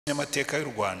Amateka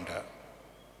y'u Rwanda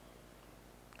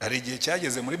hari igihe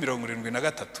cyageze muri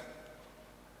 73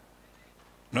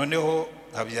 noneho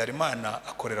Habyarimana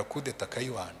akorera kudeta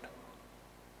Kayibanda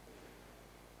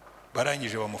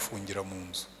barangije bamufungira mu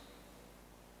nzu.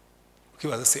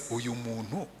 Ukibaza se uyu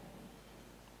muntu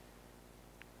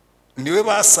niwe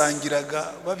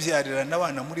basangiraga babyarira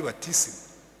n'abana muri batisi?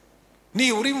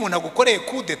 Ni uri umuntu agukoreye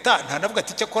kudeta nta navuga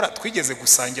ati cyakora twigeze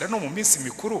gusangira no mu minsi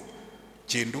mikuru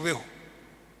genda ubeho.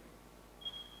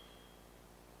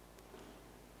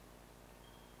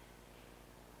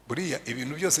 Buriya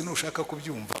ibintu byose nushaka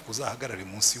kubyumva uzahagarara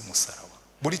munsi y'umusaraba.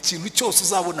 Buri kintu cyose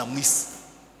uzabona mu isi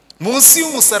munsi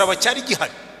y'umusaraba cyari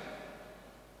gihari.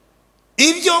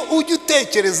 Ibyo ujye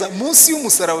utekereza munsi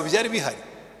y'umusaraba byari bihari.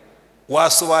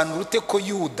 Wasobanura ute ko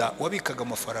Yuda wabikaga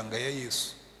amafaranga ya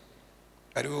Yesu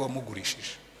ari we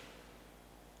wamugurishije?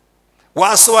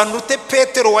 Wasobanura ute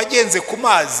Petero wagenze ku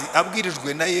mazi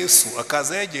abwirijwe na Yesu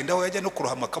akaza yagenda aho yajya no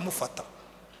kurohama akamufata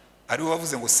ari we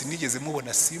wavuze ngo sinigeze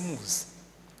mubona simuzi?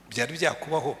 Byari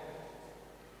byakubaho?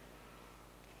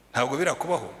 Ntabwo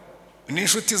birakubaho.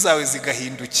 N'inshuti zawe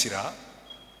zigahindukira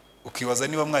ukibaza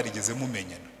niba mwarigeze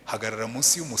mumenyana. Hagarara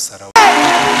munsi y'umusaraba.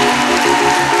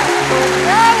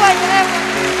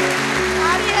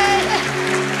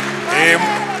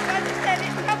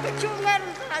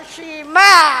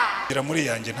 Gira muri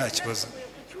yanjye nta kibazo.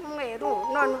 Cyumweru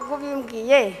none ubwo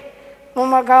bimbwiye mu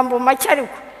magambo make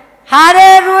ariko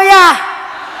haleluya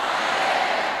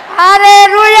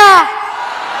haleluya.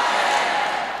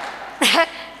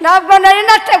 Ntabwo nari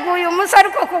nateguye umunsi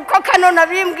ariko kuko kano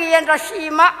nabimbwiye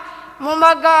ndashima mu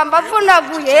magambo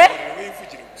avunaguye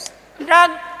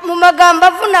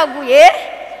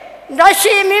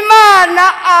ndashima Imana.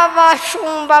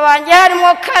 Abashumba banjye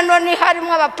harimo kanoni,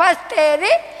 harimo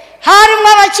abapasiteri, harimo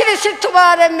abakirisitu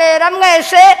baremera,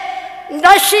 mwese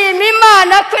ndashima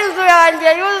Imana ko inzu yanjye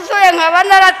yuzuye nkaba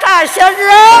naratashye.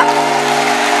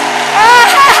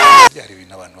 Byari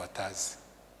ibintu abantu batazi.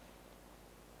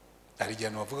 Hari igihe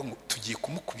bavuga ngo tugiye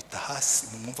kumukubita hasi,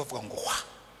 mwumva avuga ngo wa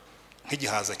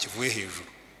nk'igihaza kivuye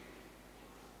hejuru.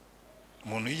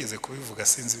 Umuntu yigeze kubivuga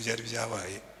sinzi byari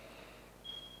byabaye.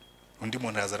 Undi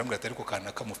muntu yazarambira ati ariko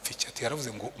kana kamupfike ati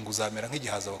yaravuze ngo uzamera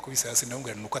nk'igihaza bakubise hasi, naho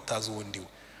ngo nuko atazi uwundi we.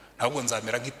 Ntabwo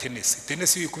nzamera nk'itenesi.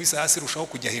 Tenesi yikubise hasi rushaho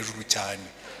kujya hejuru cyane.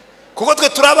 Kuko twe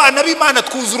turabana b'Imana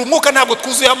twuzura umwuka, ntabwo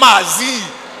twuzuye amazi.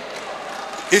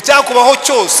 Icyakubaho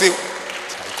cyose,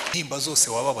 intimba zose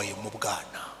wababaye mu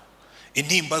bwana,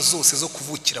 intimba zose zo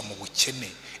kuvukira mu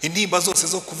bukene, intimba zose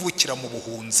zo kuvukira mu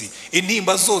buhunzi,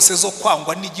 intimba zose zo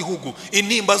kwangwa n'igihugu,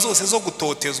 intimba zose zo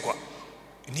gutotezwa,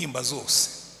 intimba zose.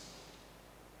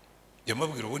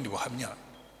 Yamabwira ubundi buhamya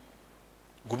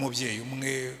bw'umubyeyi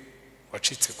umwe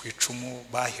wacitse ku icumu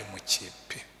bahemukiye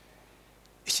pe.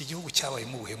 Iki gihugu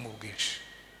cyabayemo ubuhemu bwinshi.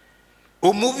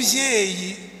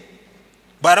 Umubyeyi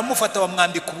baramufata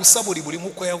bamwambika ubusa buri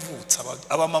nkuko yavutse.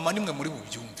 Abamama nimwe muri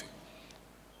bubyumve.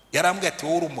 Yarambwiye ati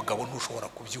wowe uri umugabo ntushobora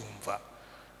kubyumva.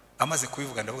 Amaze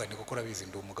kubivuga ndavuga niko ko urabizi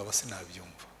ndi umugabo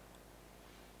sinabyumva.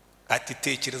 Ati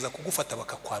tekereza kugufata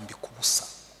bakakwambika ubusa,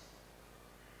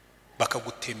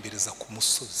 bakagutembereza ku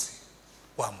musozi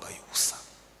wambaye ubusa,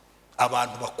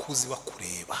 abantu bakuzi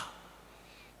bakureba,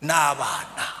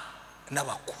 n'abana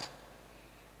n'abakuru.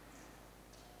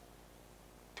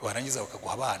 Warangiza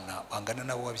bakaguha abana bangana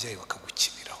nabo wabyaye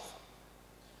bakagukiniraho.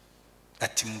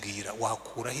 Ati mbwira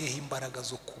wakura hehe imbaraga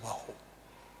zo kubaho?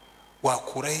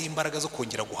 Wakura hehe imbaraga zo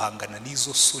kongera guhangana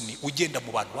n'izo soni ugenda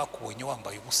mu bantu bakubonye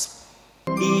wambaye ubusa?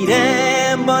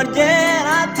 Irembo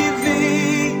ryera TV,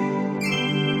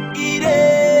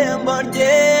 Irembo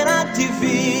ryera TV.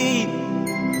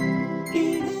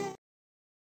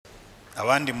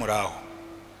 Abandi muraho.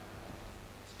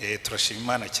 Turashima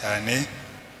Imana cyane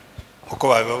uko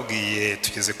babibabwiye.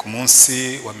 Tugeze ku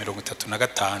munsi wa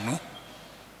 35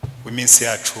 w'iminsi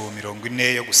yacu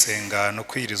 40 yo gusenga no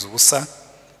kwiriza ubusa.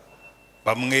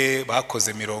 Bamwe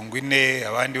bakoze 40,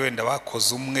 abandi wenda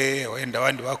bakoze umwe, wenda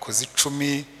abandi bakoze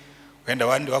 10, wenda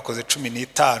abandi bakoze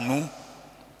 15.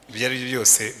 Ibyo ari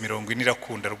byose 40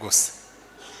 irakunda rwose.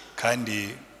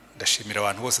 Kandi ndashimira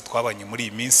abantu bose twabanye muri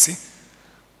iyi minsi.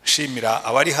 Shimira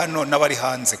abari hano n'abari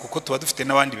hanze kuko tuba dufite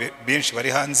n'abandi benshi bari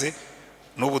hanze.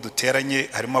 N'ubu duteranye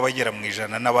harimo abagera mu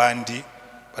 100 n'abandi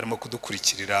barimo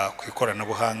kudukurikirira ku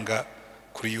ikoranabuhanga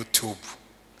kuri YouTube.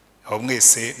 Abo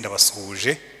mwese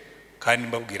ndabasuhuje kandi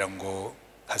mbabwira ngo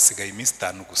hasigaye iminsi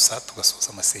 5 gusa tugasoza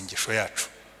amasengesho yacu.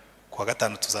 Kuwa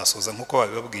gatanu tuzasoza nkuko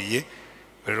babibabwiye,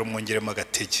 rero mwongeremo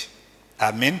agatege.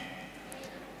 Amen.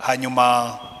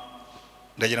 Hanyuma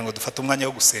ndagira ngo dufate umwanya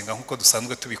wo gusenga nkuko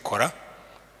dusanzwe tubikora.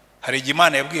 Hari igihe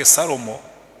Imana yabwiye Salomo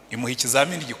imuha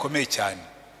ikizamini gikomeye cyane.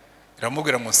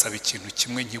 iramubwira ngo nsaba ikintu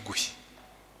kimwe nkiguhe,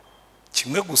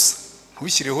 kimwe gusa,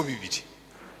 ntushyireho bibiri.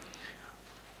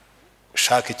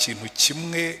 Shaka ikintu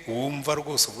kimwe wumva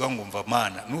rwose uvuga ngo umva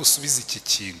Mana, nusubiza iki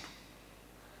kintu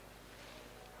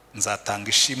nzatanga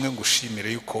ishimwe ngo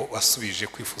ushimire yuko wasubije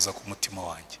kwifuza ku mutima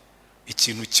wanjye.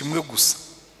 Ikintu kimwe gusa,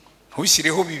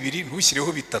 ntushyireho bibiri,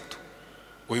 ntushyireho bitatu.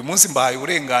 Uyu munsi mbahaye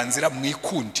uburenganzira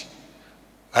mwikundi,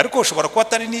 ariko ushobora kuba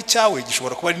atari n'icyawe,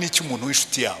 gishobora kuba ari n'icy'umuntu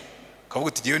w'inshuti yawe. Ukavuga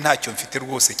uti ngewe ntacyo mfite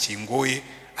rwose kingoye,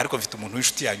 ariko mfite umuntu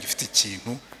w'inshuti yanjye ufite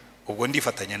ikintu, ubwo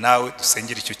ndifatanya nawe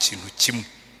dusengera icyo kintu kimwe.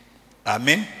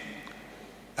 Amen.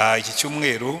 Iki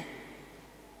cyumweru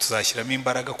tuzashyiramo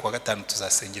imbaraga, kuwa gatanu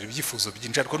tuzasengera ibyifuzo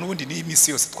byinshi, ariko n'ubundi ni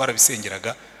iminsi yose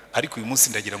twarabisengeraga, ariko uyu munsi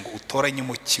ndagira ngo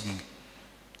utoranyemo kimwe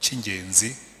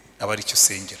cy'ingenzi aba ari cyo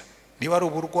usengera. Niba ari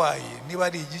uburwayi, niba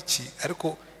ari igiki,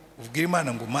 ariko ubwira Imana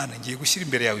ngo Mana ngiye gushyira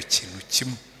imbere yawe ikintu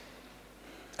kimwe.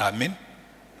 Amen.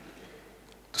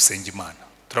 Dusenge Imana.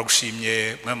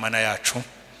 Turagushimye Mana yacu,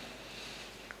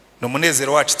 ni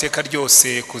umunezero wacu iteka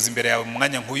ryose kuza imbere yawe mu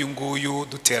mwanya nk'uyu nguyu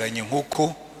duteranye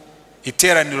nk'uko,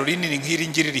 iteraniro rinini nk'iri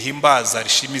ngiri rihimbaza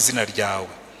rishima izina ryawe.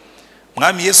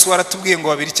 Mwami Yesu waratubwiye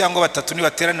ngo 2 cyangwa 3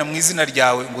 nibaterana mu izina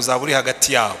ryawe ngo uzaba uri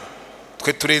hagati yabo.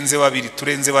 Twe turenze 2,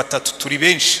 turenze 3, turi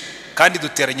benshi kandi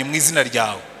duteranye mu izina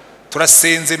ryawe.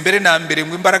 Turasenze mbere na mbere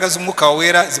ngo imbaraga z'umwuka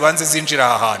wera zibanze zinjira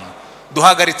aha hantu.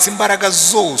 Duhagaritse imbaraga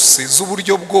zose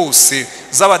z'uburyo bwose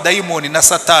z'abadayimoni na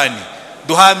Satani.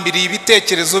 Duhambiriye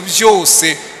ibitekerezo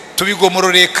byose,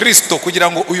 tubigomororeye Kristo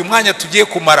kugira ngo uyu mwanya tugiye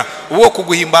kumara uwo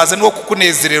kuguhimbaza n'uwo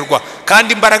kukunezererwa,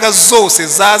 kandi imbaraga zose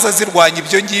zaza zirwanya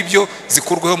ibyo ngibyo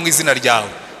zikurweho mu izina ryawe.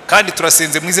 Kandi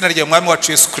turasenze mu izina rya Mwami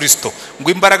wacu Yesu Kristo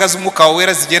ngo imbaraga z'umwuka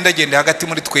wera zigendagende hagati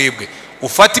muri twebwe.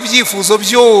 Ufata ibyifuzo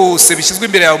byose bishyizwe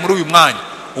imbere yawe muri uyu mwanya.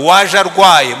 Uwaje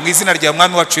arwaye mu izina rya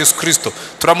Mwami wacu Yesu Kristo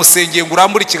turamusengeye ngo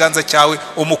urambure ikiganza cyawe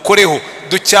umukoreho.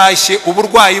 Ducyashye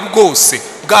uburwayi bwose,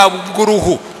 bwaba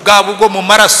ubw'uruhu, bwaba ubwo mu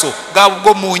maraso, bwaba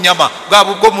ubwo mu nyama,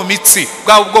 bwaba ubwo mu mitsi,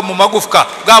 bwaba ubwo mu magufwa,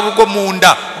 bwaba ubwo mu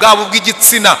nda, bwaba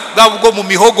ubw'igitsina, bwaba ubwo mu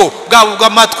mihogo, bwaba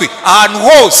ubw'amatwi. Ahantu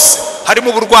hose harimo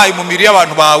uburwayi mu mibiri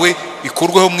y'abantu bawe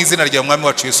bikurweho mu izina rya Mwami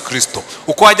wacu Yesu Kristo.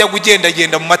 Uko wajya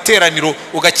kugendagenda mu materaniro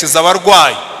ugakiza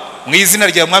abarwayi, mu izina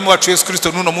rya Mwami wacu Yesu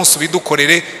Kristo nuno munsi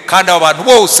bidukorere, kandi aba bantu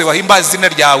bose bahimbaza izina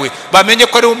ryawe bamenye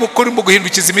ko ari umukuru mu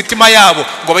guhindukiza imitima yabo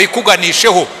ngo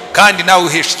bayikuganisheho, kandi nawe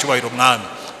uhesha icyubahiro Mwami.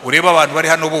 Ureba abantu bari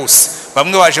hano bose,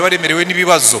 bamwe baje baremerewe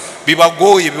n'ibibazo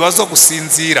bibagoye, bibazo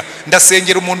gusinzira.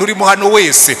 Ndasengera umuntu urimo hano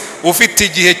wese ufite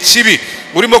igihe kibi,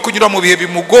 urimo kunyura mu bihe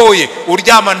bimugoye,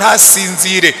 uryama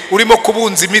ntasinzire, urimo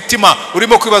kubunza imitima,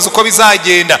 urimo kwibaza uko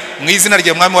bizagenda, mu izina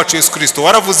rya Mwami wacu Yesu Kristo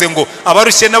waravuze ngo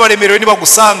abarushye n'abaremerewe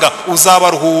nibagusanga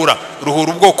uzabaruhura.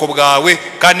 Ruhura ubwoko bwawe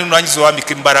kandi nurangiza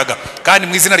ubambika imbaraga. Kandi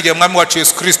mu izina rya Mwami wacu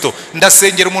Yesu Kristo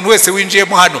ndasengera umuntu wese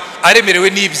winjiyemo hano aremerewe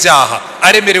n'ibyaha,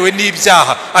 aremerewe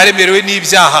n'ibyaha, aremerewe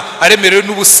n'ibyaha, aremerewe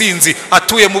n'ubusinzi,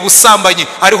 atuye mu busambanyi,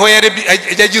 ariho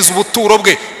yagize ubuturo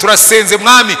bwe. Turasenze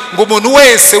Mwami ngo umuntu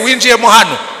wese winjiyemo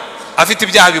hano afite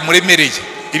ibyaha bimuremereye,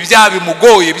 ibyaha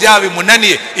bimugoye, ibyaha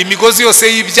bimunaniye, imigozi yose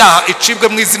y'ibyaha icibwe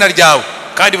mu izina ryawe,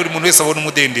 kandi buri muntu wese abona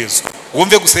umudendezo.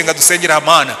 Wumve gusenga dusengera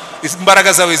Mana,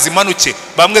 imbaraga zawe zimanuke.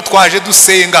 Bamwe twaje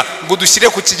dusenga ngo dushyire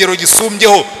ku kigero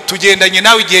gisumbyeho, tugendanye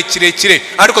nawe igihe kirekire,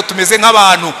 ariko tumeze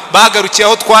nk'abantu bagarukiye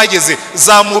aho twageze.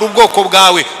 Zamura ubwoko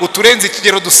bwawe uturenze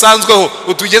ikigero dusanzweho,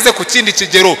 utugeze ku kindi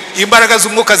kigero. Imbaraga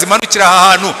z'umwuka zimanukira aha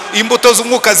hantu, imbuto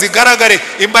z'umwuka zigaragare,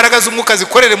 imbaraga z'umwuka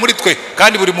zikorere muri twe,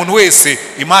 kandi buri muntu wese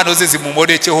impano ze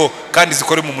zimumorekeho kandi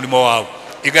zikore mu murimo wawe.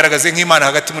 Igaragaze nk'Imana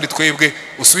hagati muri twebwe,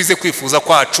 usubize kwifuza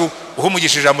kwacu,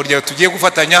 uhumugisha ijambo ryawe tugiye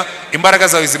gufatanya. Imbaraga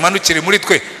zawe zimanukire muri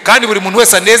twe, kandi buri muntu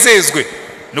wese anezezwe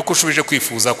nuko ushubije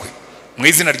kwifuza kwe, mu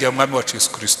izina rya Mwami wacu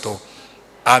Yesu Kristo.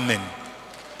 Amen.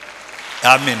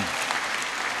 Amen.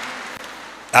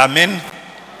 Amen.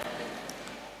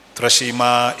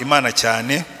 Turashima Imana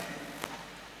cyane.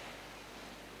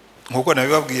 Nkuko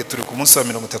nabibabwiye turi ku munsi wa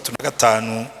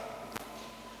 35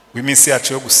 w'iminsi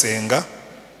yacu yo gusenga,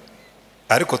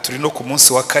 ariko turi no ku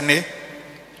munsi wa 4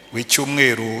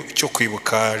 w'icyumweru cyo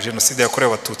kwibuka jenoside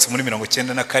yakorewe abatutsi muri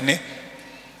 1994,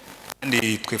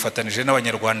 kandi twifatanije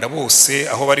n'abanyarwanda bose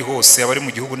aho bari hose, abari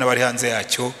mu gihugu n'abari hanze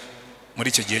yacyo muri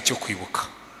icyo gihe cyo kwibuka.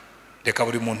 Reka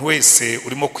buri muntu wese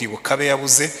urimo kwibuka abe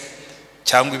yabuze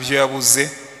cyangwa ibyo yabuze,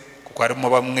 kuko harimo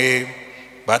bamwe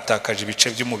batakaje ibice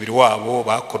by'umubiri wabo,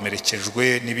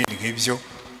 bakomerekejwe n'ibindi nk'ibyo.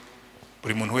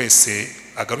 Buri muntu wese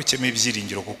agarukemo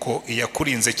ibyiringiro, kuko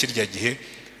iyakurinze kirya gihe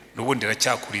n'ubundi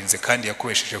iracyakurinze kandi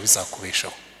yakubeshejeho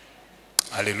izakubeshaho.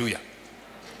 Haleluya.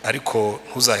 Ariko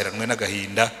ntuzaheranwe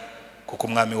n'agahinda, kuko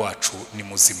umwami wacu ni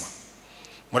muzima.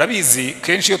 Murabizi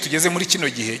kenshi iyo tugeze muri kino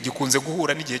gihe gikunze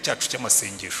guhura n'igihe cyacu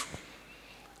cy'amasengesho.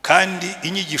 kandi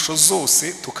inyigisho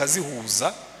zose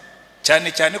tukazihuza,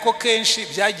 cyane cyane ko kenshi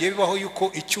byagiye bibaho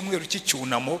yuko icyumweru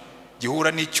cy'icyunamo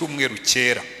gihura n'icyumweru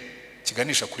cyera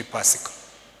kiganisha kuri Pasika.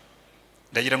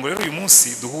 Ndagira ngo rero uyu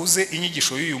munsi duhuze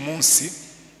inyigisho y'uyu munsi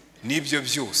n'ibyo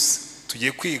byose.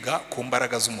 Tugiye kwiga ku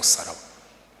mbaraga z'umusaraba,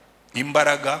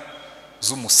 imbaraga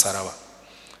z'umusaraba.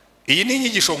 Iyi ni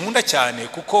inyigisho nkunda cyane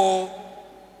kuko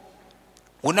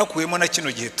unakuyemo na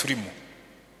kino gihe turimo.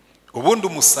 Ubundi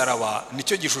umusaraba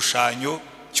nicyo gishushanyo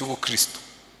cy'ubukristo.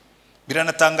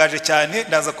 Biranatangaje cyane,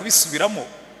 ndaza kubisubiramo.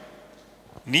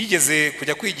 Nigeze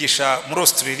kujya kwigisha muri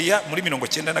Australia muri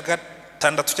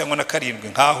 1996 cyangwa na 7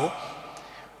 nkaho.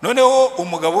 Noneho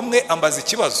umugabo umwe ambaza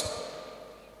ikibazo,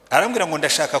 arambwira ngo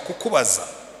ndashaka kukubaza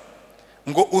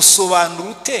ngo usobanura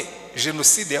ute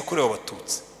jenoside yakorewe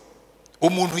abatutsi?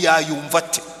 Umuntu yayumva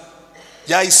ate?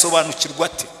 Yayisobanukirwa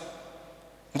ate?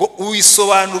 Ngo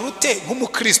uyisobanura ute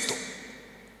nk'umukristo?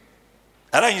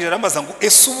 Arangije arambaza ngo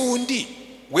ese ubundi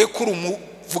we kuri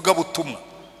umuvuga butumwa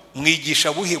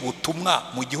mwigisha buhe butumwa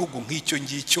mu gihugu nk'icyo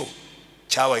ngicyo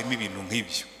cyabayemo ibintu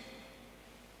nk'ibyo?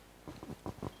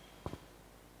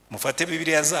 Mufate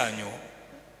Bibiliya zanyu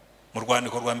mu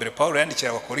rwandiko rwa mbere Paulo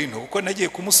yandikira Abakorinto, kuko nagiye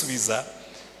kumusubiza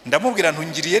ndamubwira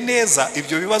ntungiriye neza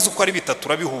ibyo bibazo uko ari bitatu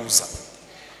turabihuza,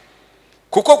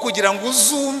 kuko kugira ngo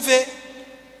uzumve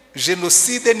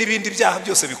jenoside n'ibindi byaha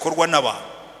byose bikorwa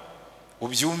n'abantu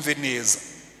ubyumve neza,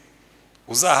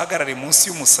 uzahagarare munsi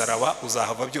y'umusaraba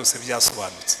uzahava byose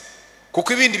byasobanutse,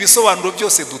 kuko ibindi bisobanuro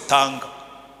byose dutanga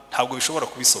ntabwo bishobora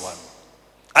kubisobanura,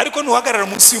 ariko nuhagarara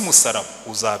munsi y'umusaraba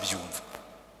uzabyumva.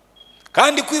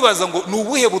 Kandi kwibaza ngo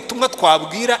nubuhe butumwa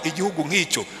twabwira igihugu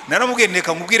nk'icyo, naramubwiye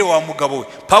neka nkubwire wa mugabo we,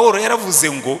 Paulo yaravuze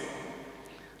ngo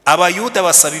abayuda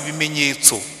basaba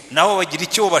ibimenyetso naho bagira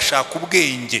icyo bashaka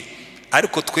ubwenge,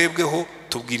 ariko twebweho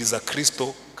tubwiriza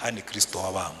Kristo, kandi Kristo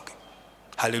wabambwe.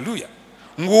 Haleluya.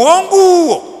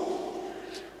 Nguwo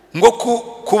ngo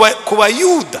ku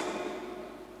bayuda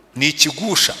ni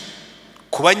ikigusha,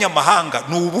 ku banyamahanga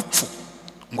ni ubupfu,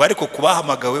 ngo ariko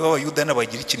kubahamagawe b'abayuda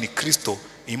n'abagira iki ni Kristo,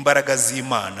 imbaraga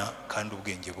z'Imana kandi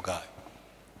ubwenge bwayo.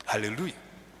 Haleluya.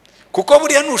 Kuko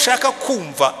buriya nushaka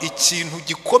kumva ikintu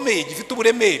gikomeye gifite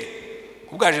uburemere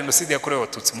kubwa jenoside yakorewe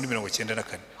abatutsi muri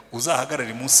 1994,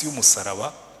 uzahagarare munsi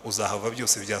y'umusaraba uzahava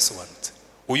byose byasobanutse.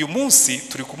 Uyu munsi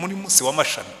turi ku munsi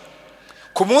w'amashami.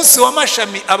 Ku munsi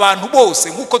w'amashami abantu bose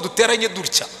nkuko duteranye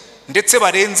dutya ndetse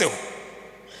barenzeho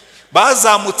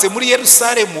bazamutse muri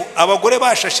Yerusalemu, abagore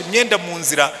bashashe imyenda mu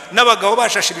nzira n'abagabo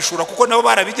bashashe ibishura, kuko nabo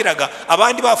barabigiraga.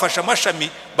 Abandi bafashe amashami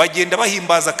bagenda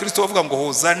bahimbaza Kristo bavuga ngo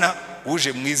hozana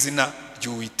uje mu izina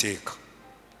ry'Uwiteka.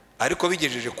 Ariko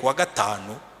bigejeje kuwa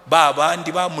gatanu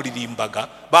babandi bamuririmbaga,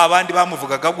 babandi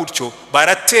bamuvugaga gutyo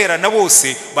baraterana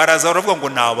bose baraza baravuga ngo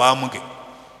nabambwe.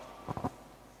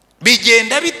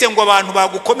 Bigenda bite ngo abantu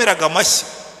bagukomeraga amashyi?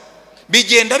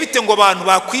 Bigenda bite ngo abantu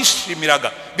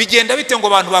bakwishimiraga? Bigenda bite ngo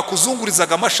abantu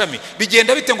bakuzungurizaga amashami?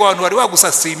 Bigenda bite ngo abantu bari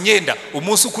bagusasiye imyenda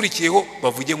umunsi ukurikiyeho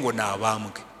bavuge ngo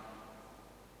nabambwe?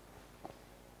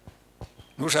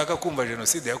 Nushaka kumva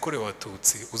jenoside yakorewe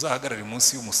abatutsi uzahagarare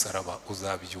munsi y'umusaraba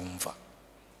uzabyumva.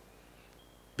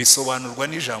 Bisobanurwa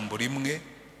n'ijambo rimwe,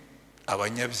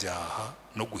 abanyabyaha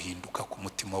no guhinduka ku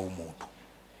mutima w'umuntu.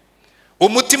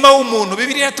 Umutima w'umuntu,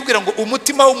 Bibiliya iratubwira ngo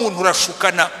umutima w'umuntu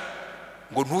urashukana,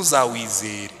 ngo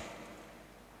ntuzawizere,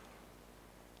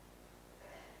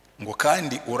 ngo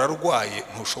kandi urarwaye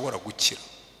ntushobora gukira,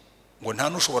 ngo nta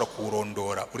nushobora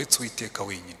kuwurondora uretse Uwiteka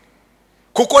wenyine,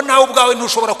 kuko nawe ubwawe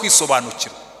ntushobora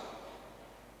kwisobanukira.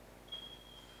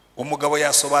 Umugabo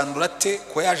yasobanura ate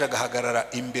ko yaje agahagarara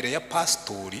imbere ya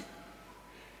pastori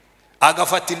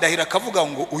agafata indahiro akavuga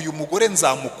ngo uyu mugore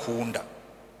nzamukunda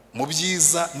mu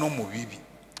byiza no mu bibi,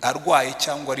 arwaye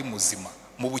cyangwa ari muzima,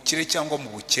 mu bukire cyangwa mu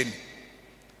bukene,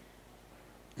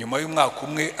 nyuma y'umwaka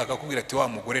umwe akakubwira ati wa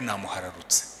mugore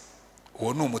namuhararutse?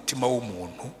 Uwo ni umutima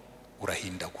w'umuntu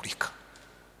urahindagurika.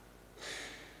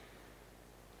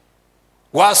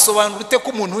 Wasobanura ute ko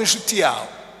umuntu w'inshuti yawe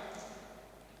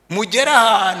mugera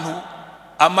ahantu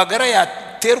amagara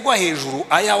yaterwa hejuru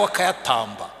ayawe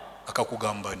akayatamba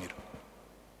akakugambanira?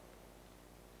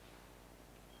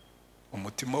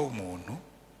 Umutima w'umuntu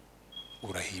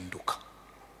urahinduka.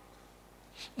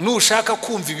 Nushaka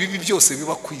kumva ibibi byose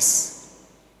biba ku isi,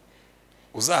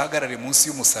 uzahagarare munsi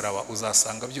y'umusaraba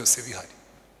uzasanga byose bihari.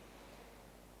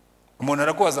 Umuntu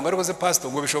arakubaza ngo ariko se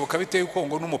pastor ngo bishoboka bite yuko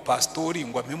ngo n'umupastori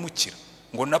ngo ampemukira,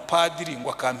 ngo na padiri ngo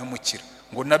akampemukira,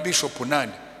 ngo na bishop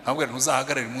nani? Ntabwo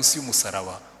ntuzahagarare munsi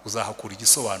y'umusaraba uzahakura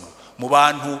igisobanuro. Mu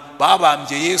bantu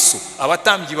babambye Yesu,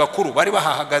 abatambyi bakuru bari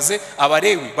bahahagaze,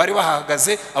 abarewi bari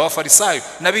bahahagaze, abafarisayo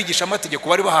n'abigisha amategeko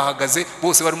bari bahahagaze,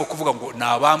 bose barimo kuvuga ngo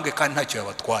nabambwe kandi ntacyo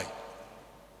yabatwaye.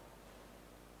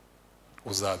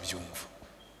 uzabyumva.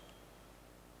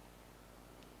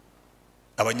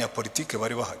 Abanyapolitike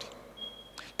bari bahari.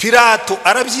 Pilato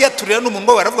arabyiyaturira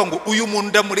n'umunwa baravuga ngo uyu muntu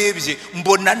ndamurebye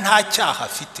mbona nta cyaha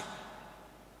afite.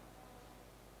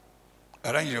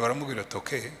 Arangije baramubwira ati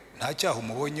okay, nta cyaha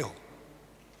umubonyeho.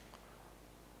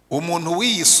 Umuntu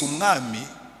wiyise umwami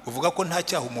uvuga ko nta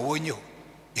cyaha umubonyeho,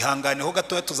 ihanganeho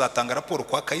gatoya tuzatanga raporo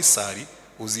kwa Kaisari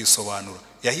uzisobanura.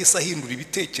 Yahise ahindura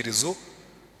ibitekerezo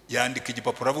yandika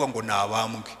igipapuro avuga ngo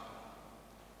nabambwe.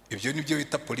 Ibyo nibyo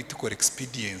bita political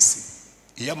expediency.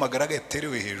 Iyo amagaraga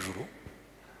yaterewe hejuru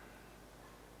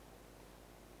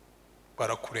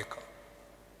barakureka,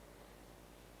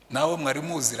 nawe mwari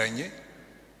muziranye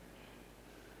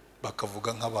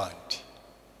bakavuga nk'abandi.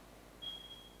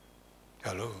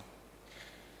 Hello,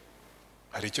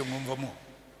 hari icyo mwumvamo?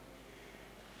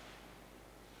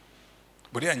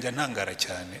 Buriya njya ntangara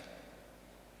cyane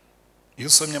iyo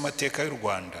usomye amateka y'u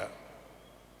Rwanda.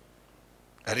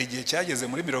 Hari igihe cyageze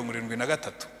muri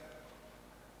 73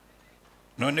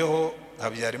 noneho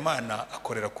Habyarimana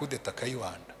akorera kudeta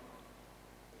Kayibanda,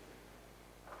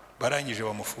 barangije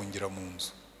bamufungira mu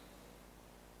nzu.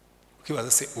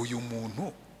 Ukibaza se uyu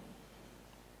muntu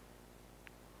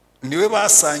niwe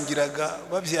basangiraga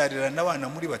babyarira n'abana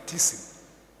muri batisimu?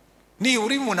 Ni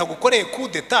uri umuntu agukoreye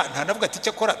kudeta nta navuga ati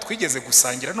cyakora twigeze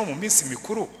gusangira no mu minsi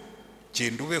mikuru,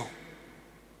 genda ubeho.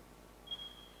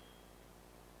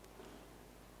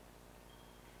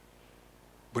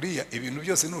 Buriya ibintu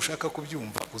byose nushaka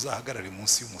kubyumva uzahagarare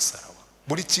munsi y'umusaraba.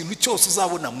 Buri kintu cyose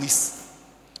uzabona mu isi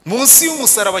munsi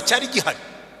y'umusaraba cyari gihari.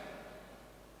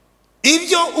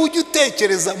 Ibyo ujye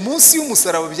utekereza munsi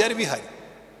y'umusaraba byari bihari.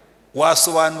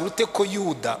 Wasobanura ute ko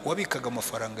Yuda wabikaga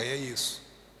amafaranga ya Yesu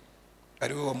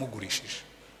ari we wamugurishije?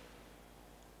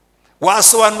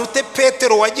 Wasobanura ute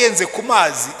Petero wagenze ku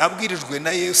mazi abwirijwe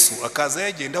na Yesu akaza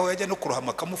yagenda aho yajya no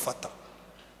kurohama akamufata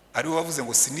ari we wavuze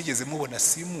ngo sinigeze mubona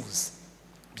simuzi?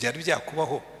 Byari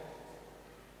byakubaho?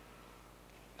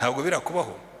 Ntabwo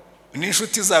birakubaho.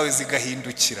 N'inshuti zawe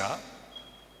zigahindukira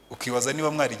ukibaza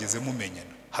niba mwarigeze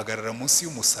mumenyana. Hagarara munsi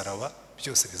y'umusaraba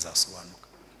byose bizasobanuka.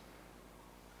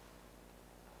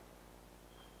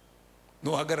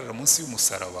 Nuhagarara munsi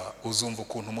y'umusaraba uzumva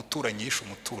ukuntu umuturanyi yishe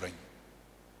umuturanyi.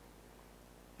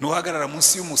 Nuhagarara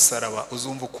munsi y'umusaraba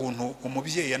uzumva ukuntu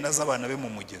umubyeyi yanaza abana be mu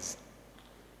mugezi.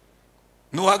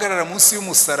 Nuhagarara munsi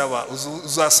y'umusaraba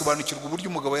uzasobanukirwa uburyo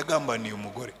umugabo yagambaniye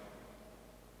umugore.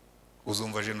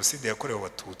 Uzumva jenoside yakorewe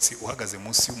abatutsi uhagaze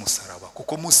munsi y'umusaraba,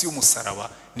 kuko munsi y'umusaraba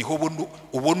niho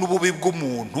ubona ububi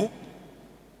bw'umuntu,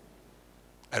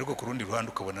 ariko ku rundi ruhande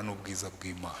ukabona n'ubwiza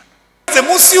bw'Imana.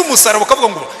 Munsi y'umusaraba ukavuga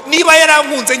ngo niba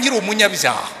yarankunze nkiri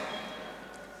umunyabyaha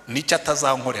nicyo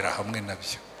atazankorera hamwe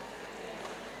nabyo.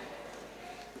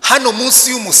 Hano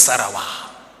munsi y'umusaraba,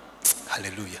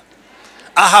 haleluya,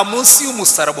 aha munsi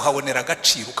y'umusaraba uhabonera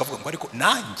agaciro ukavuga ngo ariko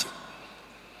nanjye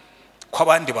ko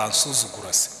abandi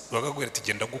bansuzugura se bagagwira ati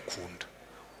genda gukunda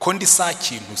ko ndi saa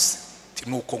kintu se ati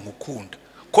nuko nkukunda,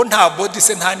 ko nta body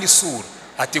se nta n'isura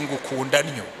ati ngukunda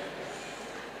nnyo,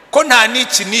 ko nta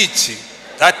n'iki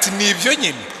ati nibyo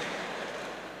nyine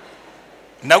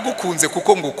nagukunze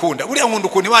kuko ngukunda. Buriya nkunda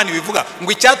ukuntu Imana ibivuga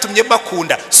ngo icyatumye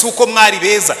mbakunda suko mwari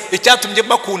beza, icyatumye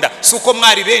mbakunda suko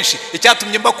mwari benshi,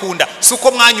 icyatumye mbakunda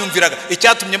suko mwanyumviraga,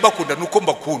 icyatumye mbakunda nuko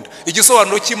mbakunda.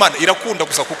 Igisobanuro cy'Imana irakunda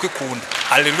gusa kuko ikunda.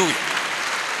 Haleluya.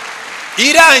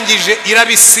 Irangije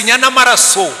irabisinya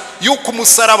n'amaraso y'uko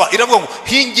umusaraba iravuga ngo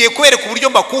hingiye kwereka uburyo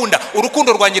mbakunda,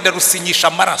 urukundo rwanjye ndarusinyisha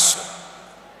amaraso.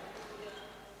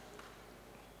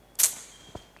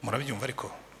 Murabyumva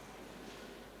ariko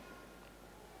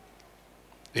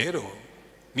rero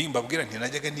nimbabwira nti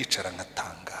najyaga nicara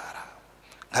nkatangara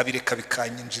nkabireka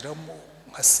bikanyinjiramo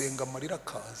nkasenga amarira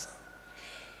akaza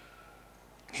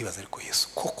nkibaza ariko Yesu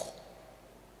koko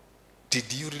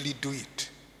did you really do it?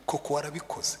 Koko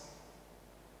warabikoze?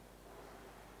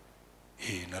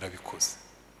 Narabikoze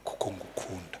kuko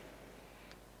ngukunda.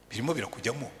 Birimo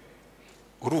birakujyamo,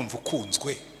 urumva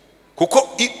ukunzwe,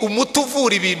 kuko umuti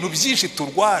uvura ibintu byinshi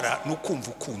turwara nukumva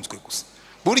ukunzwe gusa.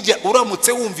 Burya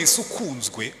uramutse wumvise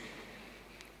ukunzwe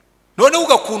none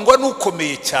ugakundwa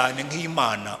n'ukomeye cyane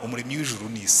nk'Imana umuremyi w'ijuru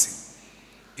n'isi,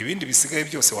 ibindi bisigaye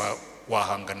byose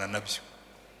wahangana nabyo.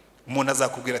 Umuntu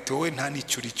azakubwira ati wowe nta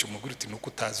n'icyo uri cyo, umubwira uti nuko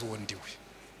utazi uwo ndiwe.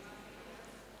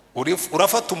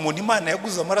 Urafata umuntu Imana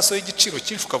yaguze amaraso y'igiciro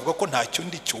cyinshi ukavuga ko ntacyo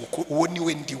ndi cyo, uwo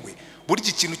niwe ndiwe. Burya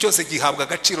ikintu cyose gihabwa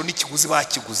agaciro n'ikiguzi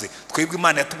bakiguze. Twebwe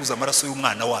Imana yatuguze amaraso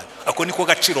y'umwana wayo, ako niko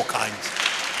gaciro kanjye.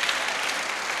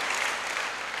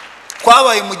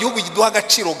 Twabaye mu gihugu giduha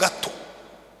agaciro gato.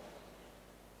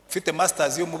 Mfite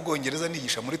masters yo mu Bwongereza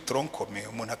nigisha muri Troncome,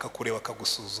 umuntu akakureba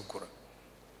akagusuzugura.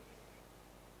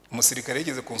 umusirikare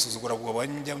yigeze kunsuzugura bwo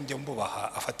bajya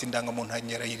mbubaha afata indangamuntu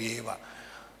hanyara ireba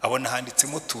abona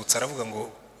handitsemo tutsi aravuga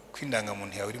ngo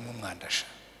kwindangamuntu yawe irimo umwandasha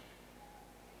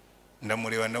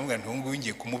ndamureba ndamubwira nti ngo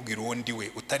ngiye kumubwira uwo ndi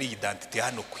we utari identity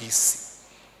hano ku isi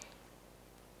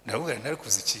ndabwira ntari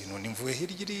kuzi ikintu nimvuye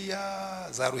hirya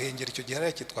za Ruhengeri icyo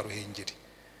gihe cyitwa Ruhengeri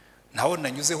naho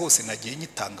nanyuze hose nagiye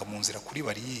nyitanga mu nzira kuri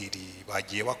bariyeri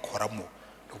bagiye bakoramo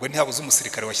ubwo ntihabuze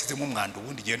umusirikare washyizemo umwanda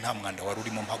ubundi gihe nta mwanda wari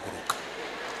urimo mpaguruka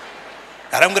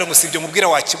arambwira ngo sibyo mubwira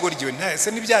wakigorgiwe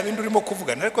ntase n'ibya bindi urimo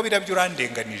kuvugana ariko birabyo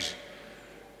urandenganije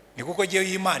ni kuko giye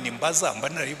y'Imana imbaza mba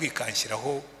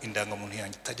narayibwikanshyiraho indangamuntu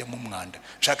yanjye itajyamo umwanda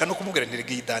nshaka no kumubwira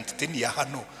ntirege identity ni ya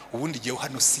hano ubundi giye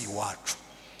hano si iwacu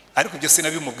ariko ibyo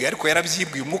sinabimubwiye ariko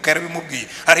yarabyibwiye umwuka yarabimubwiye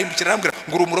arahindukira arambwira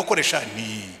ngo urumurokoresha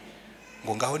ni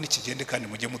ngo ngaho nikigende kandi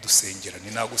mujye mudusengera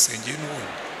ni nagusengeye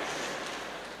n'ubundi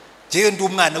giye ndi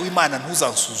umwana w'Imana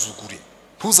ntuzansuzugure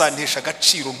ntuzantesha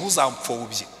agaciro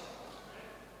ntuzampfobye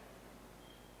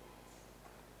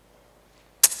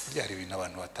byari ibintu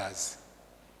abantu batazi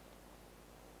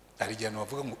ari gihe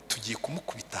bavuga ngo tugiye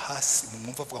kumukubita hasi mu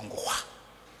mwumva avuga ngo wa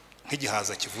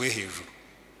nk'igihaza kivuye hejuru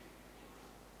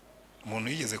umuntu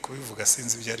yigeze kubivuga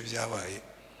sinzi byari byabaye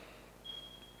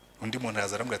undi muntu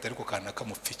yazarambira atari ko kana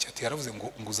kamupfike ati yaravuze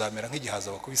ngo uzamera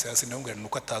nk'igihaza bakubise hasi ndabwira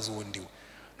nuko atazi uwundi we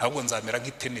ntabwo nzamera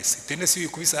nk'itenesi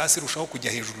yikubise hasi rushaho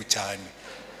kujya hejuru cyane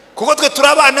kuko twe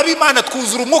turabana b'Imana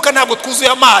twuzura umwuka ntabwo twuzuye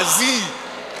amazi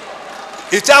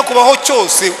icyakubaho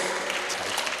cyose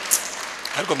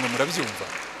ariko mwe murabyumva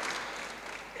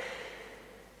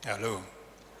Hello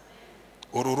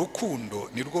uru rukundo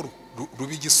nirwo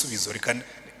rubi igisubizo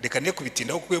reka ne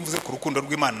kubitindaho kuko mvuze ku rukundo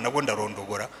rw'Imana nabo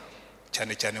ndarondogora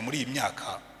cyane cyane muri iyi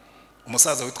myaka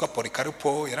umusaza witwa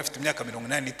Polikaripo yarafite imyaka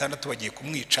 86 bagiye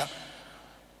kumwica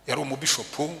yari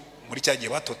umubishopu muri cyagiye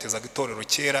batotezaga itorero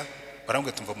kera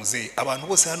barambwe tumva muzeyi abantu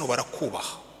bose hano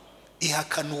barakubaha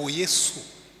ihakanuwo Yesu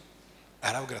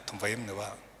arabwira tumva yemwe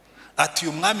ba ati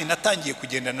uyu mwami natangiye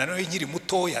kugendana nawe nkiri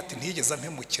mutoya ati ntiyigeze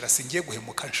ampemukira singiye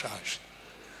guhemuka nshaje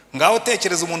ngaho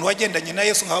tekereza umuntu wagendanye na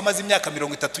Yesu nkaba maze imyaka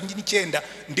 39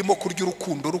 ndimo kurya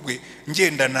urukundo rwe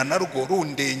ngendana narwo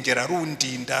rundengera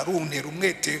rundinda runtera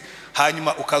umwete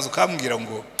hanyuma ukaza ukambwira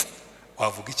ngo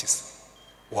wavuga iki se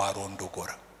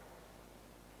warondogora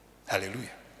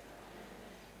haleluya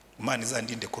Imana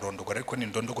izandinde kurondogora ariko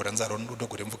nindondogora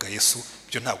nzarondogore mvuga Yesu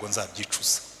byo ntabwo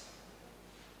nzabyicuza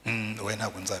we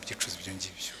ntabwo nzabyicuza ibyo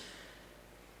ngibyo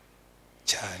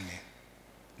cyane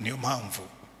niyo mpamvu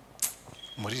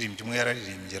umuririmbyi umwe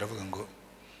yararirimbye aravuga ngo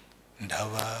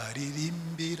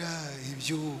ndabaririmbira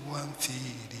ibyo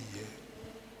wamfiriye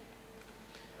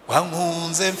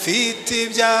wankunze mfite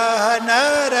ibyaha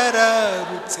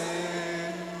narararutse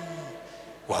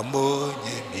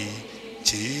wambonye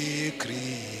n'iki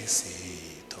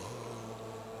Kristo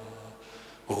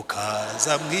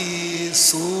ukaza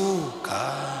mwisuka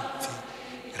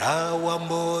mfira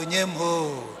wambonyemo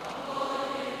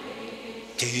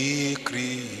n'iki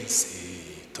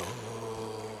Kristo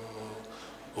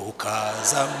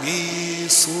ukaza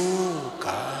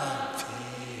mwisuka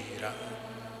mfira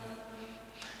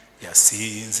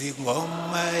yasinze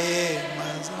ingoma ye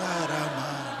maze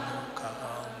baramanuka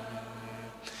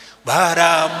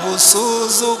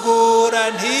baramusuzugura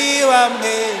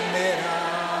ntibamwemera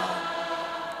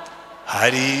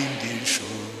hari indi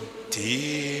nshuti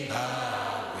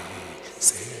nkawe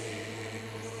se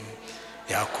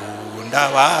yakunda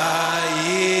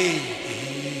bayinyu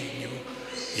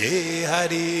ye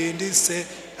hari indi se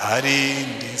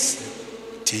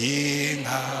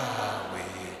tinkawe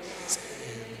se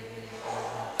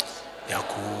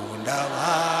yakunda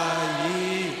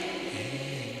bayinyu.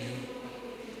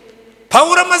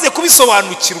 Pawulo amaze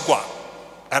kubisobanukirwa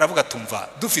aravuga tumva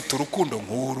dufite urukundo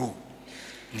nkuru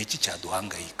niki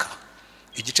cyaduhangayika.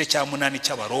 Igice cya 8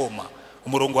 cy'Abaroma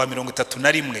umurongo wa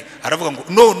 31 aravuga ngo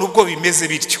none ubwo bimeze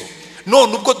bityo,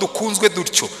 none ubwo dukunzwe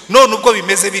dutyo, none ubwo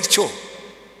bimeze bityo,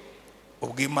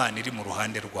 ubwo Imana iri mu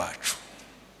ruhande rwacu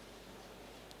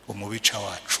umubica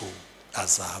wacu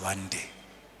azaba nde?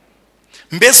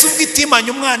 Mbese ubwo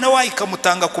itimanya umwana wayo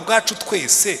ikamutanga ku bwacu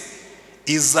twese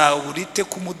izawurite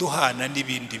kumuduhana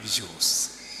n'ibindi byose?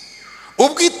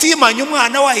 Ubwo itimanya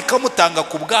umwana wayo ikamutanga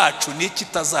ku bwacu niki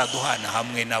itazaduhana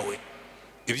hamwe nawe?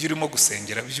 Ibyo urimo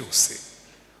gusengera byose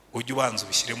ujye ubanza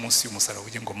ubishyire munsi y'umusaraba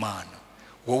uvuge ngo Mana,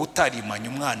 wowe utarimanya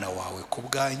umwana wawe ku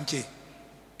bwanjye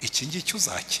iki ngiki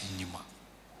uzakinyima.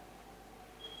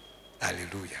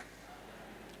 Haleluya.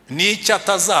 N'icyo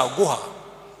atazaguha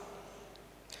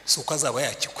si uko azaba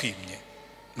yakikwimye,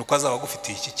 nuko azaba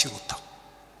agufitiye iki kiruta.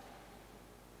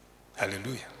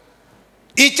 Haleluya.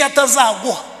 Icyo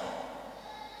atazaguha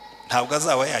ntabwo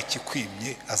azaba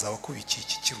yakikwimye, azaba kubikiye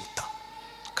iki kiruta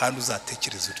kandi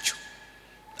uzatekereza utyo.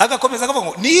 Agakomeza akavuga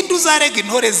ngo ninde uzarega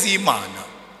intore z'Imana?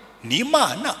 Ni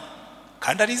Imana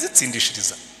kandi ari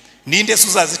izitsindishiriza. Ninde se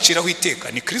uzaziciraho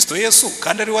iteka? Ni Kristo Yesu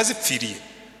kandi ari wazipfiriye,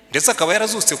 ndetse akaba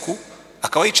yarazutse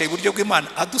akaba yicaye iburyo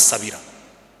bw'Imana adusabira.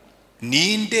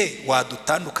 Ninde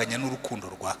wadutandukanya n'urukundo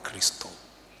rwa Kristo?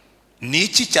 Ni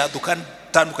iki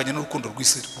cyadutandukanya n'urukundo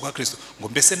rwa Kristo? Ngo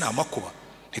mbese ni amakuba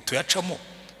ntituyacamo?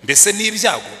 Mbese ni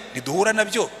ibyago ntiduhura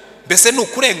nabyo? Mbese ni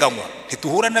ukurenganywa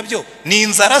ntituhura nabyo? Ni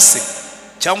inzara se,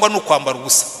 cyangwa ni ukwambara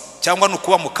ubusa, cyangwa ni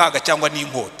ukuba mu kaga, cyangwa ni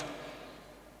inkota?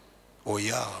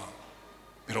 Oya,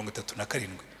 37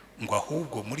 ngo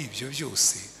ahubwo muri ibyo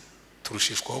byose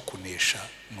turushishwaho kunesha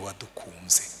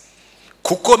n'uwadukunze.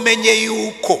 Kuko menye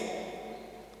yuko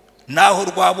naho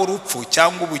rwaba urupfu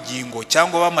cyangwa ubugingo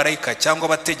cyangwa abamarayika cyangwa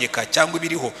abategeka cyangwa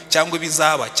ibiriho cyangwa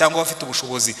ibizaba cyangwa abafite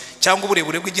ubushobozi cyangwa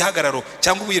uburebure bw'igihagararo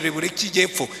cyangwa uburebure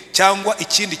bw'ikijyepfo cyangwa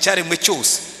ikindi cyaremwe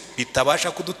cyose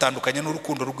bitabasha kudutandukanya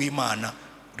n'urukundo rw'Imana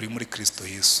ruri muri Kristo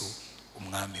Yesu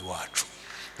umwami wacu.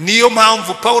 Niyo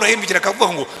mpamvu Paulo ahindukira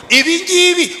akavuga ngo ibi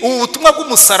ngibi ubu butumwa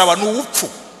bw'umusaraba ni ubupfu,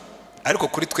 ariko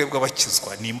kuri twebwe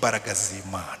abakizwa ni imbaraga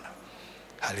z'Imana.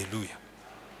 Haleluya.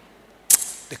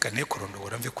 Reka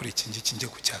nekorondora mve kuri iki ngiki njye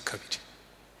ku cya kabiri.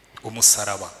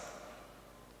 Umusaraba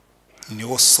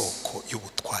niwo soko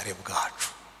y'ubutware bwacu.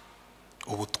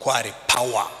 Ubutware,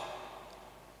 power.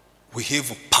 We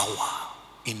have power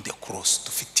in the cross.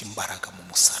 Dufite imbaraga mu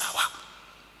musaraba.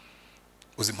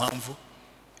 Uzi impamvu?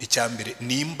 Icyambere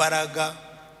ni imbaraga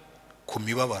ku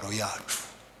mibabaro yacu.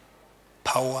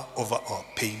 Power over our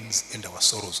pains and our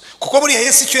sorrows. Kuko buriya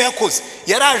Yesu icyo yakoze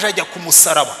yaraje ajya ku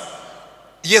musaraba.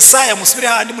 Yesaya musubire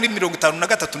handi muri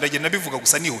 53 ndagenda bivuga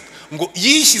gusa nihuta ngo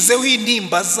yishyizeho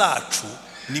intimba zacu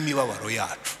n'imibabaro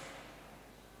yacu.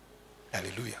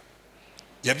 Haleluya.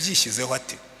 Yabyishyizeho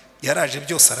ate? Yaraje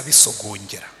byose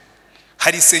arabisogongera.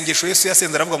 Hari isengesho Yesu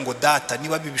yasenze aravuga ngo data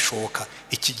niba bibishoboka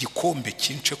iki gikombe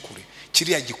kince kure.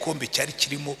 Kiriya gikombe cyari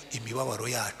kirimo imibabaro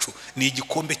yacu, ni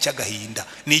igikombe cy'agahinda,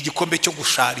 ni igikombe cyo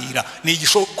gusharira, ni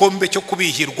igikombe cyo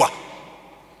kubihirwa.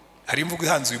 Hari imvugo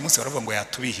ihanze uyu munsi baravuga ngo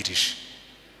yatubihirije.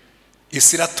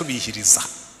 Isi iratubihiriza.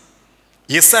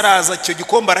 Yesu araza icyo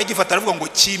gikombe aragifata aravuga ngo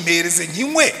kimpereze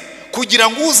nkinywe kugira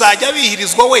ngo uzajya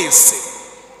abihirizwa wese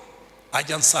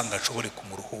ajya nsanga ashobore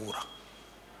kumuruhura.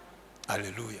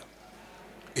 Haleluya.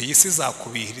 Iyi si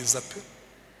izakubihiriza pe.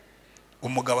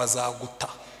 Umugabo azaguta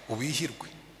ubihirwe,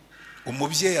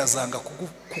 umubyeyi azanga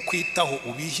kukwitaho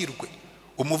ubihirwe,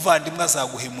 umuvandimwe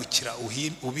azaguhemukira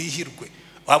ubihirwe,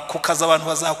 kukaza abantu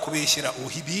bazakubeshyira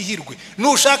ubihirwe,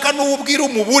 nushaka n'ubwira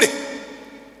umubure.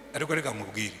 Ariko reka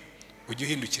nkubwire, ujye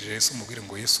uhindukirira Yesu umubwire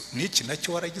ngo Yesu niki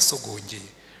nacyo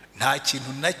waragisogongeye. Nta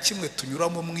kintu na kimwe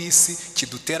tunyuramo mu isi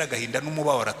kidutera agahinda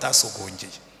n'umubabaro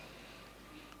atasogongeye.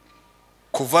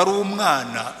 Kuva ari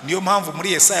umwana, niyo mpamvu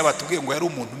muri Yesaya batubwiye ngo yari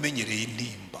umuntu umenyereye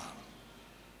intimba.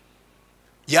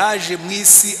 Yaje mu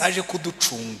isi aje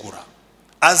kuducungura.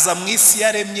 Aza mu isi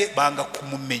yaremye banga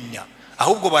kumumenya,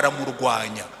 ahubwo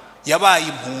baramurwanya. Yabaye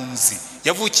impunzi,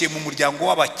 yavukiye mu muryango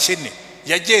w'abakene,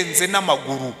 yagenze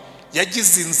n'amaguru,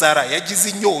 yagize inzara, yagize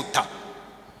inyota,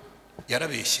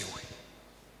 yarabeshyewe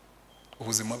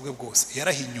ubuzima bwe bwose,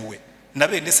 yarahinyuwe na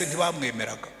bene se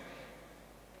ntibamwemeraga,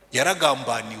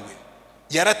 yaragambaniwe,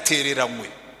 yaratereranywe,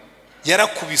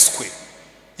 yarakubiswe,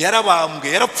 yarabambwe,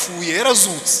 yarapfuye,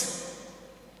 yarazutse.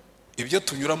 Ibyo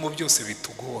tunyuramo byose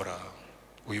bitugora,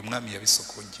 uyu mwami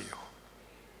yabisogongyeho.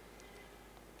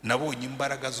 Nabonye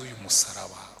imbaraga z'uyu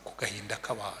musaraba ku gahinda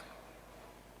k'abantu.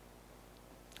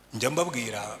 Njya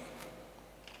mbabwira,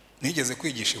 nigeze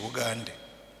kwigisha i Bugande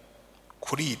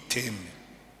kuri iyi teme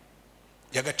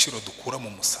y'agaciro dukura mu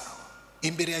musaraba.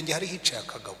 Imbere yanjye hari hicaye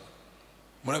akagabo,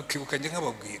 murakibuka njye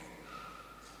nkababwira,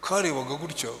 karebaga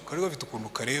gutyo, kari gafite ukuntu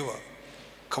kareba,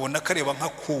 kabona kareba nka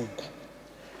kugu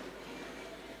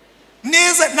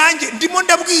neza. Nanjye ndimo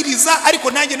ndabwiriza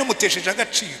ariko nanjye namutesheje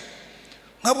agaciro,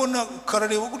 nkabona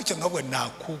karareba gutya nkabona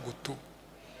nakugutu.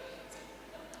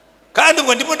 Kandi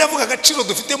ngo ndimo ndavuga agaciro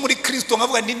dufite muri Kristo,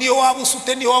 nkavuga ni niyo waba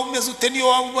usute, niyo waba umeze ute, niyo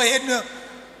waba ubahena,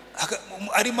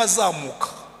 ari mazamuka.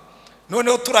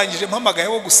 Noneho turangije mpamagaye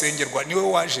wo gusengerwa, niwe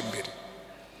waje mbere.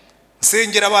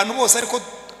 Nsengera abantu bose ariko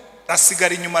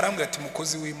asigara inyuma arambwira ati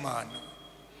mukozi w'Imana,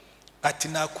 ati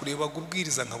nakurebaga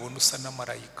ubwiriza nkabona usa na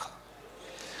marayika.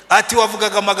 Ati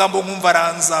wavugaga amagambo nkumva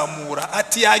aranzamura,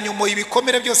 ati yanyomoye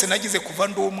ibikomere byose nagize kuva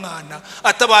ndi umwana,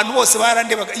 ati abantu bose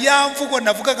barandebaga, yamvugo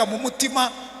navugaga mu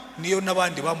mutima niyo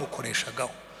nabandi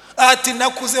bamukoreshagaho. Ati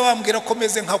nakuze bambwira ko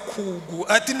meze nka kugu,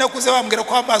 ati nakuze bambwira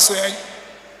ko amaso yanjye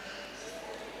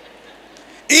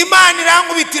Imana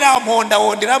irangubitira mponda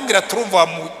wonde irambwira turumva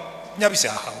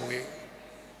umunyabyaha we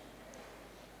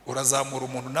urazamura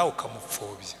umuntu nawe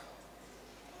ukamupfobya.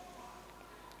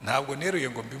 Ntabwo neruye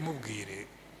ngo mbimubwire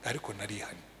ariko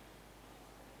narihanye,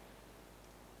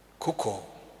 kuko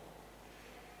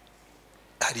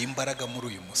hari imbaraga muri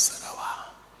uyu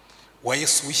musaraba wa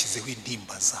Yesu wishyizeho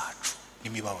intimba zacu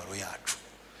n'imibabaro yacu.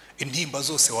 Intimba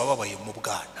zose wababaye mu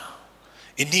bwana,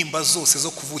 intimba zose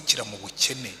zo kuvukira mu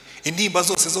bukene, intimba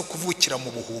zose zo kuvukira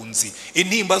mu buhunzi,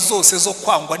 intimba zose zo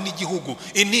kwangwa n'igihugu,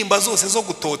 intimba zose zo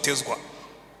gutotezwa,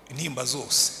 intimba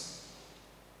zose.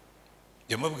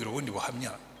 Yamabwira ubundi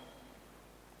buhamya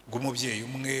bw'umubyeyi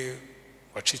umwe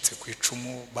wacitse ku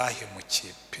icumu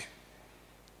bahemukiye pe.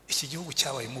 Iki gihugu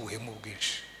cyabayemo ubuhemu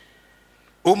bwinshi.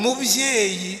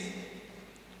 Umubyeyi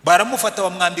baramufata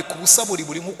bamwambika ubusa buri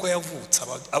nkuko yavutse.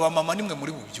 Abamama nimwe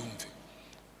muri bubyumve.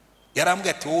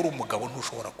 Yarambwiye ati wowe uri umugabo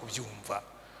ntushobora kubyumva.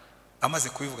 Amaze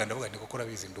kubivuga ndavuga nti koko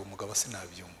urabizi ndi umugabo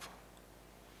sinabyumva.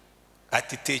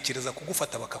 Ati tekereza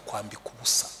kugufata bakakwambika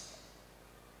ubusa,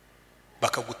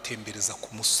 bakagutembereza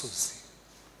ku musozi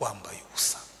wambaye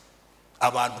ubusa,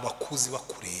 abantu bakuzi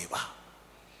bakureba,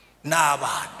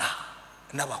 n'abana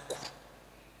n'abakuru.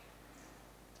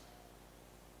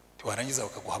 Warangiza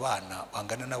bakaguha abana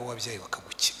bangana nabo wabyaye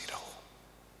bakagukiniraho.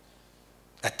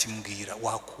 Ati mbwira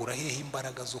wakura hehe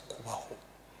imbaraga zo kubaho,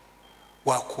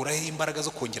 wakura hehe imbaraga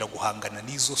zo kongera guhangana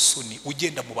n'izo soni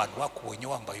ugenda mu bantu bakubonye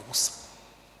wambaye ubusa?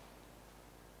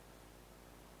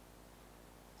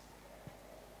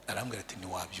 Arambwira ati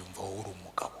ntiwabyumva wowe uri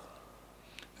umugabo.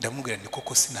 Ndamubwira ni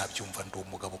koko sinabyumva ndi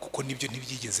umugabo kuko nibyo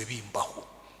ntibyigeze bimbaho.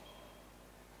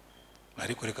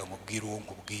 Ariko reka nkubwire uwo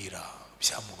nkubwira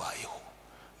byamubayeho.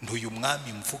 Ntuyu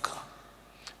mwami mvuga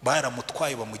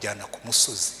baramutwaye bamujyana ku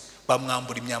musozi,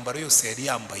 bamwambura imyambaro yose yari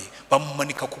yambaye,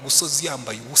 bamumanika ku musozi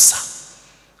yambaye ubusa,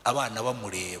 abana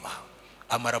bamureba,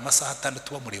 amara amasaha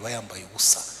 6 bamureba yambaye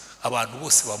ubusa, abantu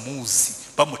bose bamuzi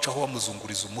bamucaho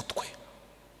bamuzunguriza umutwe.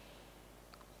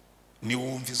 Ni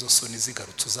wumva izo soni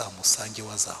zigarutse uzamusange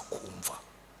wazakumva.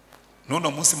 None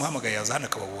umunsi muhamagaye yazana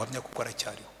akababuhamya kuko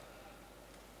aracyariho.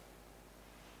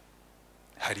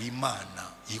 Hari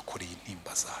Imana yikoreye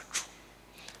intimba zacu,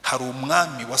 hari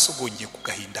umwami wasogongeye ku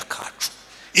gahinda kacu.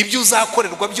 Ibyo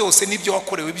uzakorerwa byose n'ibyo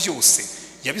wakorewe byose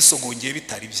yabisogongeye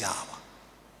bitari byaba.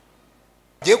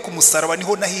 Ngiye ku musaraba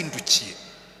niho nahindukiye,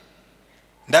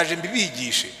 ndaje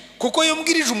mbibigishe kuko iyo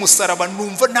mbwirije umusaraba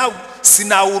numva nta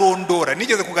sinawurondora.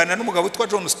 Nigeze kuganira n'umugabo witwa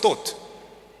John Stott,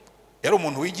 yari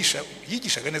umuntu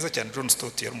yigishaga neza cyane. John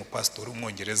Stott yari umupastori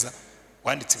w'umwongereza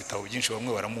wanditse ibitabo byinshi,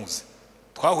 bamwe baramuzi.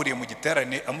 Twahuriye mu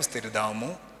giterane Amsterdam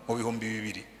mu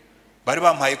 2000. Bari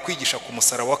bampaye kwigisha ku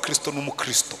musaraba wa Kristo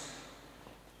n'umukristo.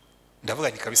 Ndavuga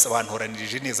nti kabisa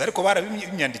bantoranirije neza, ariko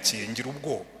barabimyandikiye ngira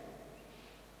ubwo.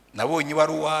 Nabonye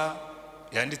ibaruwa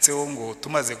yanditseho ngo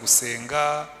tumaze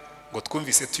gusenga ngo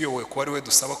twumvise tuyoboye ko ari we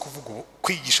dusaba kuvuga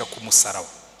kwigisha ku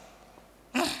musaraba.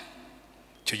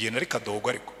 Cyo gihe nari kadogo,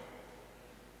 ariko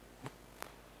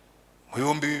mu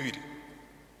 2000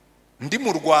 ndi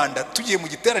mu Rwanda tugiye mu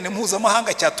giterane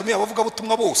mpuzamahanga cyatumiye abavuga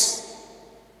butumwa bose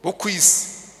bo kwisi.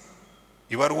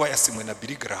 Ibaruwa yasimwe na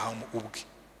Billy Graham ubwe,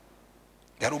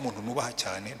 yari umuntu nubaha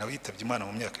cyane, nawe yitabye Imana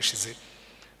mu myaka ishize.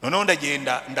 Noneho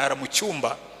ndagenda ndara mu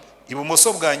cyumba,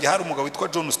 ibumoso bwanjye hari umugabo witwa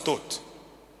John Stott,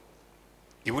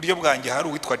 iburyo bwanjye hari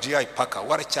uwitwa G.I. Parker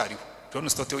waracyariho. John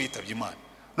Stott we yitabye Imana.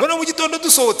 Noneho mu gitondo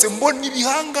dusohotse mbona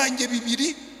ibihangange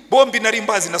bibiri, bombi nari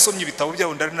mbazi, nasomye ibitabo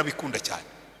byabo ndari nabikunda cyane.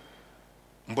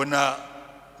 Mbona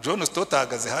John Stott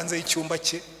ahagaze hanze y'icyumba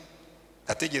cye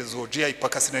ategereza uwo G.I.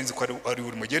 Parker, sinari ko ari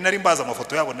uri mu gihe nari mbaza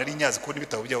amafoto yabo, nari nyazi ko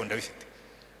n'ibitabo byabo ndabifite.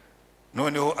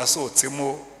 Noneho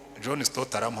asohotsemo John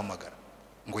Stott arampamagara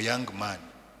ngo young man,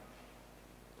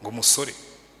 ngo musore,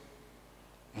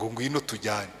 ngo ngwino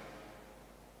tujyane.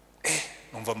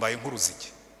 Numva mbaye nk'uruzige.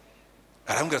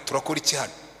 Arambwira turakora iki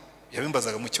hano?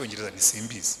 Yabimbazaga mu Cyongereza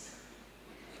ntisimbizi.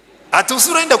 Ati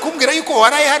usura nda kumbwira yuko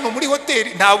waraye hano muri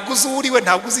hoteli, ntabwo uzuriwe,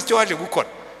 ntabwo uzi icyo waje gukora.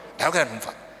 Ndabwira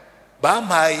numva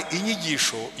bampaye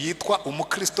inyigisho yitwa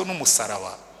umukristo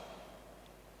n'umusaraba.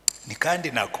 Ni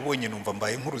kandi nakubonye numva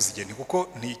mbaye nk'uruzige, ni kuko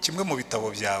ni kimwe mu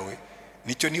bitabo byawe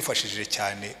nicyo nifashishije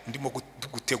cyane ndimo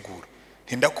gutegura.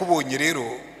 Ndakubonye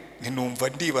rero ninumva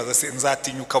ndibaza se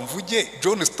nzatinyuka mvuge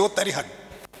John Stott ari hano.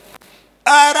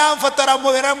 Aramfata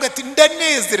aramubera ati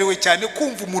ndanezerewe cyane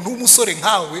kumva umuntu w'umusore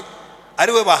nkawe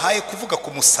ari we bahaye kuvuga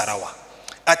ku musaraba.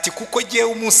 Ati kuko giye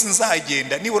umunsi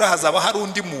nzagenda nibura hazaba hari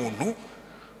undi muntu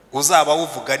uzaba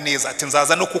uvuga neza. Ati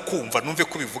nzaza no kukumva numve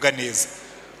ko bivuga neza,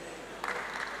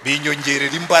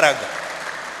 binyongerera imbaraga.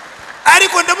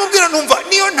 Ariko ndamubwira numva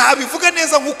niyo ntabivuga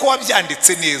neza nkuko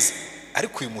wabyanditse neza,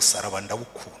 ariko uyu musaraba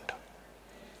ndawukunda.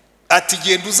 ati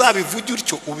genda uzabivuge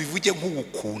utyo ubivuge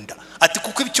nk'ugukunda, ati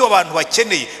kuko ibyo abantu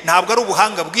bakeneye ntabwo ari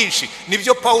ubuhanga bwinshi.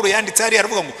 Nibyo Paulo yanditse hariya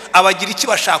aravuga ngo abagira iki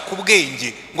bashaka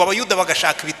ubwenge, ngo abayuda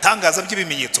bagashaka ibitangaza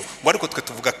by'ibimenyetso, ngo ariko twe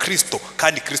tuvuga Kristo,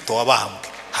 kandi Kristo wabambwe.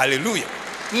 Haleluya.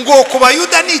 Ngo ku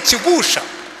bayuda ni ikigusha,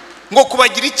 ngo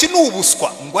kubagira iki ni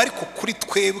ubuswa, ngo ariko kuri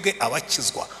twebwe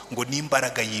abakizwa ngo ni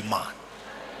imbaraga y'Imana.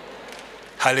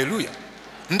 Haleluya.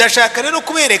 Ndashaka rero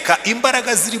kubereka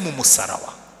imbaraga ziri mu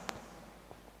musaraba,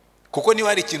 kuko niba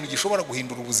hari ikintu gishobora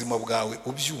guhindura ubuzima bwawe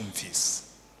ubyumvise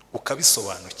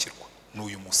ukabisobanukirwa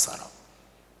n'uyu musaraba.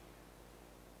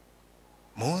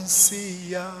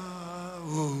 Munsi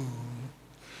yawo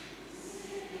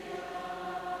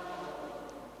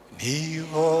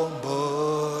niho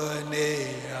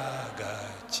mbonera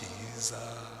agakiza,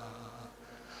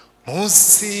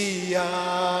 munsi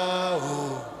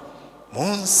yawo,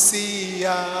 munsi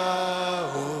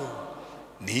yawo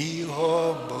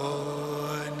niho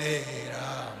mbonera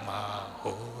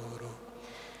amahoro.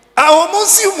 Aho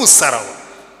munsi y'umusaraba,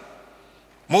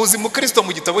 muzi mu Kristo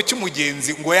mu gitabo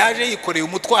cy'umugenzi ngo yaje yikoreye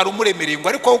umutwaro umuremereye, ngo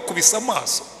ariko awukubise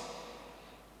amaso.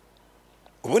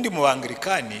 Ubundi mu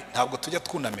Bangirikani ntabwo tujya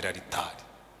twunamira alitari,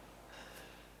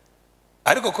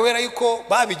 ariko kubera yuko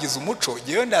babigize umuco,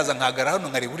 ngewe ndaza nkagara hano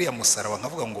nkareba uriya musaraba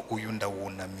nkavuga ngo uyu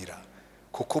ndawunamira,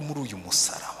 kuko muri uyu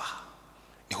musaraba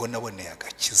niho naboneye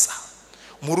agakiza,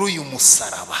 muri uyu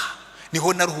musaraba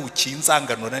niho naruhukiye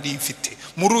inzangano nari mfite,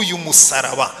 muri uyu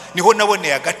musaraba niho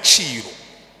naboneye agaciro.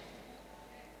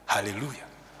 Haleluya.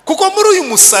 Kuko muri uyu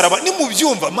musaraba ni mu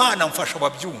byumva, Mana mfasha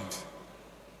ababyumve.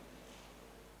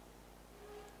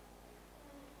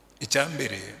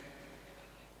 Icyambere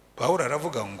Pawulo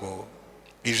aravuga ngo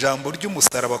ijambo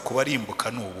ry'umusaraba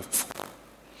kubarimbuka ni ubupfu.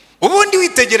 Ubundi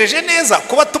witegereje neza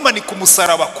kuba tumanika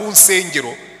umusaraba ku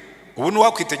nsengero, ubu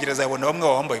wakwitegereza yabona bamwe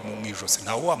bawambaye mu ijosi,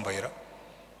 ntawe wambayera,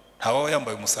 ntawe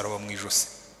yambaye umusaraba mu ijosi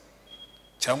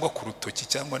cyangwa ku rutoki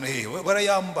cyangwa na hehe,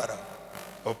 barayambara.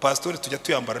 Abapastori tujya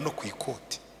tuyambara no ku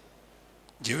ikoti.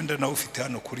 Ngewe nawe ufite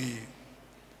hano kuri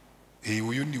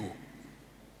uyu niwo.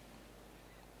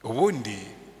 Ubundi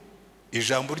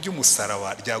ijambo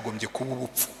ry'umusaraba ryagombye kuba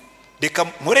ubupfu. Reka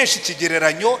nkoresha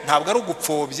ikigereranyo, ntabwo ari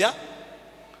ugupfobya,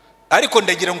 ariko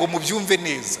ndagira ngo mubyumve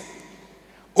neza.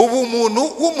 Ubu umuntu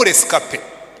w'umuresikape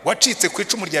wacitse ku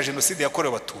icumu rya jenoside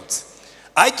yakorewe Abatutsi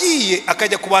agiye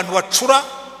akajya ku bantu bacura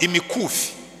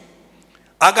imikufi,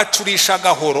 agacurisha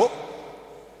agahoro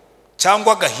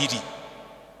cyangwa agahiri,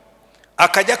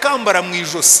 akajya kambara mu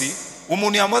ijosi,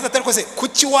 umuntu yamaze atari ko se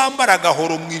kuki wambara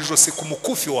agahoro mu ijosi ku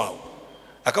mukufi wawe,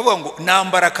 akavuga ngo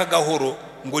nambara akagahoro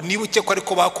ngo nibuke ko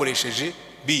ariko bakoresheje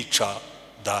bica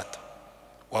data,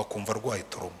 wakumva rwaye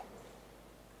toromo.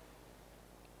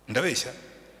 Ndabeshya?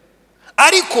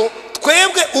 Ariko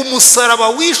twebwe umusaraba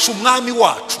wishe umwami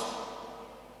wacu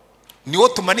niwo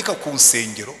tumanika ku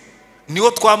nsengero,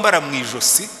 niwo twambara mu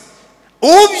ijosi.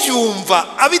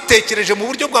 Ubyumva abitekereje mu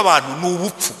buryo bw'abantu ni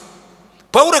ubupfu.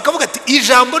 Pawulo akavuga ati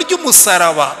ijambo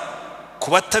ry'umusaraba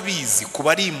kuba atabizi,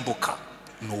 kubarimbuka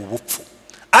ni ubupfu,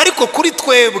 ariko kuri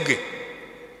twebwe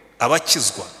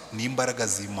abakizwa ni imbaraga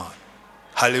z'Imana.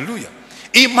 Haleluya.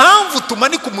 Impamvu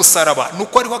tumanika umusaraba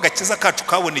nuko ariho agakiza kacu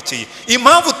kabonekeye.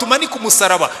 Impamvu tumanika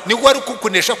umusaraba niko ari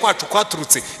kukunesha kwacu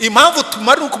kwaturutse. Impamvu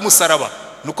tumanika umusaraba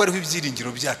nuko ariho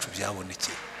ibyiringiro byacu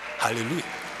byabonekeye. Haleluya.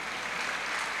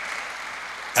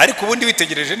 Ariko ubundi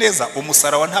witegereje neza,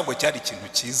 umusaraba ntabwo cyari ikintu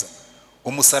cyiza.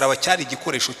 Umusaraba cyari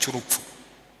igikoresho cy'urupfu.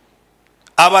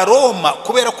 Abaroma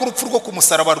kubera ko urupfu rwo ku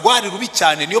musaraba rwari rubi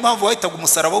cyane, niyo mpamvu bahitaga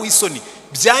umusaraba w'isoni.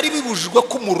 Byari bibujijwe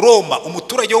ko umuroma,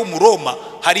 umuturage w'umuroma,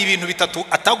 hari ibintu bitatu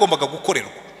atagombaga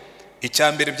gukorerwa.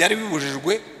 Icyambere byari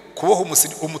bibujijwe kuboha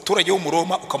umuturage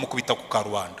w'umuroma ukamukubita ku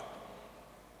karubanda.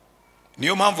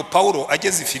 Niyo mpamvu Paulo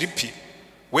ageze i Filipi,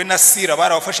 we na Sira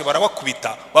barabafashe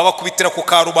barabakubita, babakubitira ku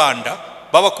karubanda,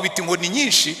 babakubita inkoni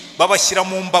nyinshi, babashyira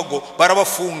mu mbago,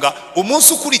 barabafunga.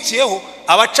 Umunsi ukurikiyeho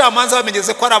abacamanza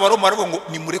bamenyeze ko ari abaroma, baravuga ngo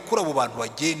nimurekure abo bantu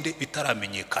bagende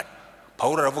bitaramenyekana.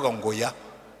 Paulo aravuga ngo ya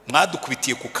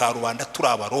mwadukubitiye ku karubanda turi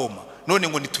abaroma, none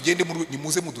ngo nitugende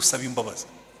nimuze mudusaba imbabazi.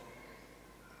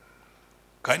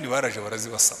 Kandi baraje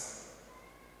barazibasaba.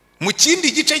 Mu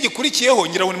kindi gice gikurikiyeho,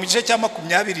 ngira ngo ni mu gice cya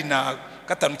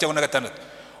 25 cyangwa 26,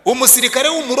 umusirikare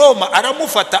w'umuroma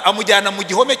aramufata amujyana mu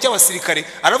gihome cy'abasirikare,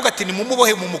 aravuga ati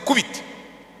nimumubohe mumukubite.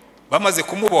 Bamaze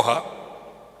kumuboha,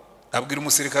 abwira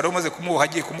umusirikare umaze kumuboha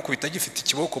agiye kumukubita agifite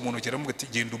ikiboko mu ntoki, aravuga ati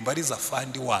genda umbariza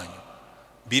afandi wanyu,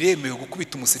 biremewe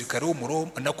gukubita umusirikare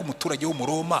w'umuroma nako umuturage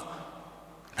w'umuroma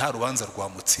nta rubanza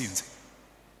rwamutsinze.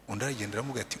 Undi aragenda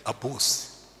aravuga ati abosi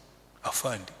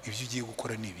afandi, ibyo ugiye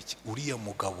gukora ni ibiki? Uriya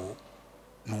mugabo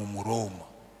ni umuroma,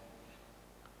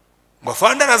 ngo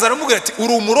afande araza aramubwira ati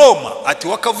uri umuroma, ati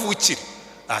wakavukire,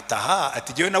 ataha,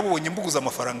 ati jyewe nabubonye mbuguza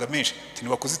amafaranga menshi, ati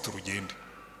nibakuzita urugendo.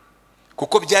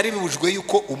 Kuko byari bibujwe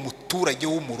yuko umuturage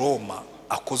w'umuroma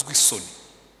akozwe isoni.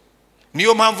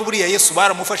 Niyo mpamvu buriya Yesu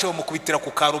baramufashe bamukubitira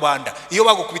ku karubanda. Iyo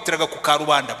bagukubitiraga ku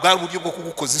karubanda bwari uburyo bwo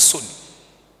kugukoza isoni,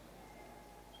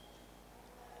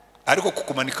 ariko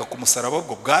kukumanika ku musaraba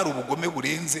bwo bwari ubugome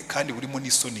burenze kandi burimo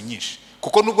n'isoni nyinshi.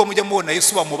 Kuko nubwo mujya mubona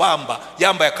Yesu bamubamba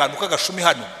yambaye akantu k'agashumi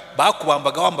hano,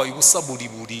 bakubambaga wambaye ubusa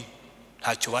buri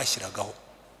ntacyo bashyiragaho.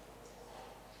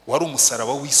 Wari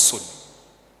umusaraba w'isoni,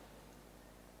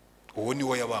 uwo ni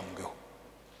wo yabambweho.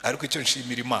 Ariko icyo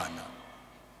nshimira Imana,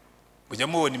 mujya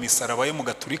mubona imisaraba yo mu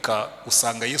Gaturika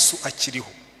usanga Yesu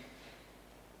akiriho,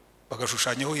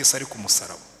 bagashushanyaho Yesu ari ku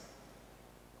musaraba.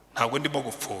 Ntabwo ndimo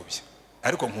gupfobya,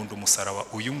 ariko nkunda umusaraba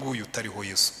uyu nguyu utariho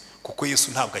Yesu, kuko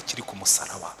Yesu ntabwo akiri ku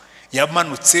musaraba,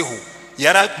 yamanutseho,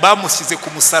 bamushyize ku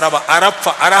musaraba,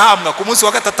 arapfa, arahambwa, ku munsi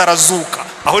wa gatatu arazuka.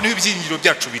 Aho niho ibyiringiro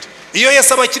byacu biri. Iyo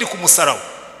Yesu aba akiri ku musaraba,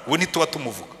 ubu ntituba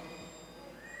tumuvuga.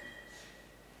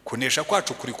 Kunesha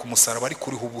kwacu kuri ku musaraba ari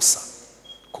kuriho ubusa,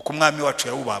 kuko umwami wacu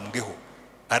yawubambweho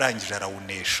arangije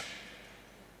arawunesha.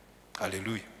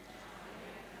 Haleluya.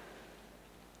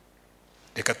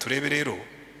 Reka turebe rero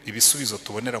ibisubizo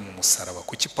tubonera mu musaraba.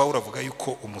 Kuki Pawulo avuga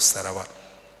yuko umusaraba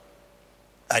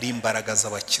ari imbaraga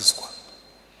z'abakizwa?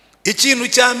 Ikintu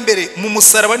cya mbere, mu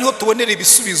musaraba niho tubonera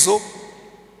ibisubizo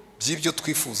by'ibyo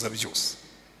twifuza byose.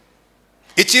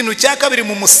 Ikintu cya kabiri,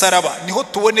 mu musaraba niho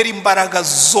tubonera imbaraga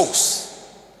zose.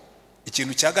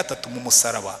 Ikintu cya gatatu, mu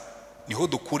musaraba niho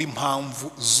dukura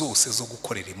impamvu zose zo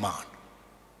gukorera Imana.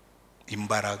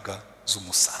 Imbaraga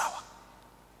z'umusaraba.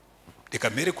 Reka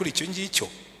mbere kuri icyo ngicyo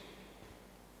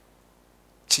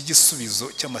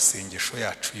cy'igisubizo cy'amasengesho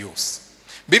yacu yose.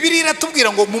 Bibiliya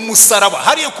iratubwira ngo mu musaraba,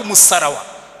 hariya ku musaraba.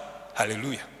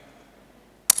 Haleluya.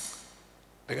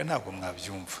 Reka ntabwo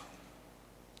mwabyumva.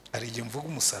 Hari igihe mvuga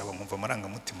umusaraba nkumva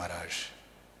amarangamutima araje.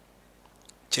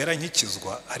 Kera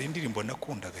nkikizwa hari indirimbo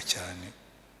nakundaga cyane,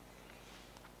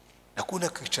 nakunda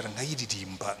kwicara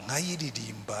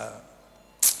nkayiririmba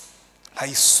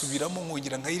nkayisubiramo,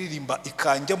 nkongera nkayiririmba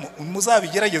ikanjyamo.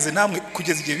 Muzabigerageze namwe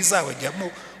kugeza igihe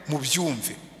bizabajyamo mu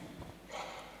byumve.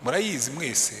 Murayizi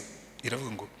mwese,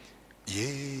 iravuga ngo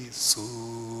Yesu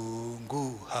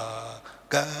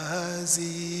nguhagaze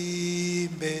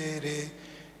imbere,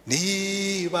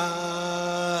 nibaza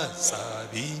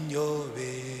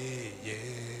binyobeye,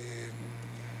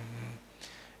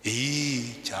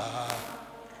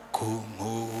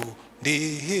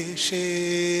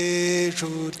 icyakunkundisheje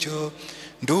utyo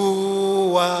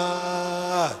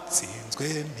nduwatsinzwe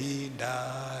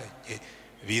mpindanye,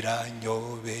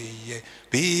 biranyobeye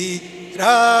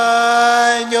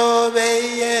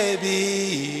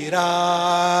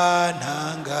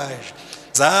birantangaje,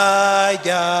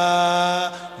 nzajya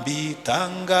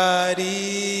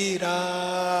mbitangarira,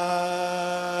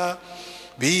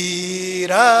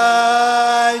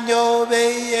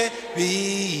 biranyobeye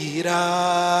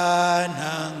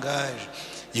birantangaje,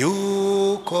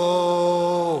 yuko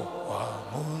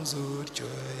wankunze utyo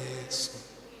Yesu.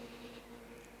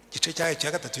 Igice cyayo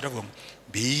cya gatatu iravuga ngo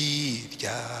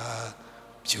birya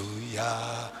byuya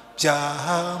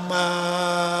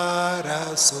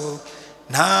by'amaraso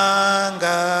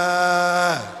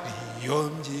ntangariyo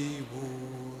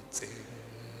mbyibutse,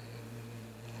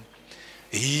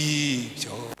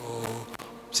 ibyo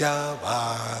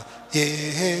byabaye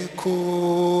ku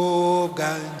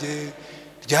bwanjye,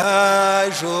 rya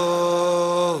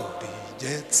joro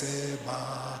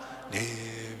Getsemane,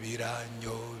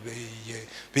 biranyobeye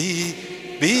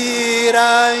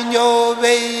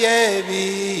biranyobeye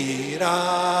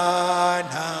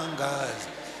birantangaje,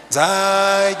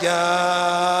 nzajya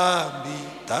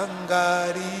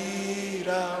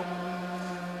mbitangarira,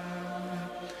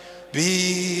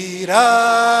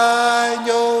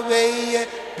 biranyobeye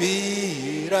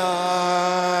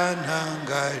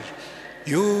birantangaje,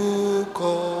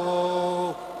 yuko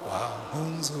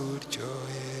wankunze utyo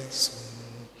Yesu.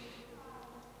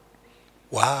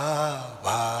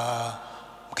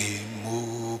 Wabambwe mu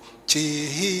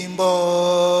cyimbo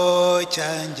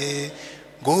cyanjye,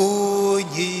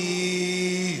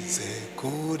 ngunkize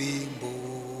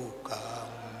kurimbuka,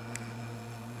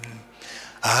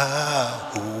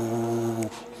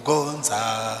 ahubwo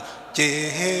nzajye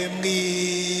mu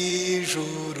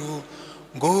ijuru,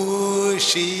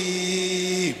 ngushime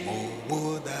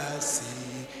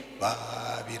ubudasiba,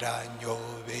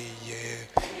 biranyobeye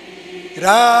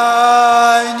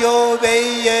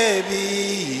biranyobeye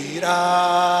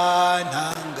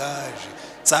birantangaje,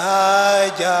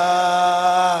 nzajya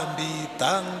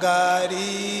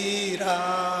mbitangarira,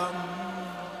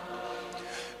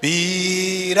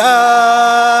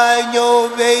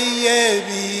 biranyobeye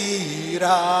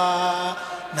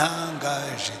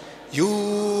birantangaje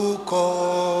yuko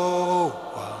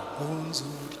wankunze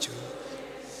utyo.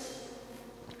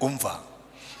 Umva,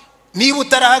 niba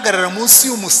utarahagarara munsi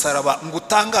y'umusaraba ngo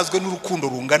utangazwe n'urukundo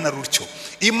rungana rutyo,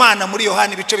 Imana muri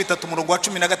Yohana ibice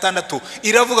 3:16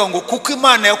 iravuga ngo kuko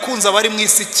Imana yakunze abari mu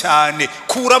isi cyane,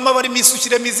 kuramo abari mu isi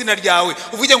ushyiremo izina ryawe,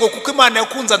 uvuge ngo kuko Imana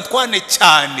yakunze Antoine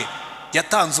cyane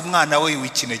yatanze umwana we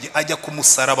w'ikinege ajya ku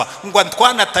musaraba ngo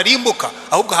Antoine atarimbuka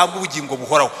ahubwo ahabwe ubugingo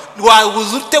buhoraho.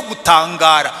 Wabuze ute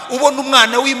gutangara ubona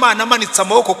umwana w'Imana amanitse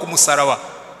amaboko ku musaraba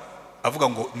avuga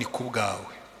ngo ni ku bwawe?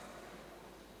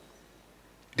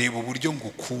 Reba uburyo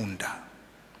ngukunda.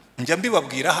 Njya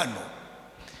mbibabwira hano,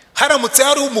 haramutse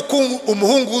hari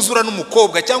umuhungu wuzura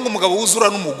n'umukobwa cyangwa umugabo wuzura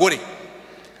n'umugore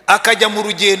akajya mu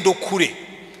rugendo kure,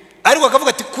 ariko akavuga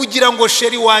ati kugira ngo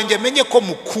sheri wanjye amenye ko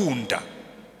mukunda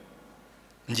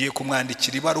ngiye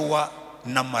kumwandikira ibaruwa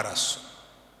n'amaraso,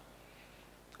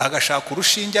 agashaka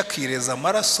urushinge akireza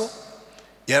amaraso,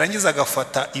 yarangiza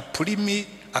agafata ipurimi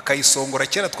akayisongora,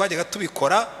 kera twajyaga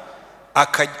tubikora,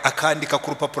 akandika ku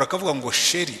rupapuro akavuga ngo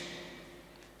sheri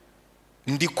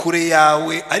ndi kure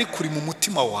yawe ariko uri mu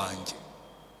mutima wanjye.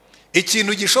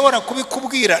 Ikintu gishobora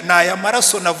kubikubwira ni aya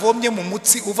maraso navomye mu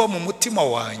mutsi uva mu mutima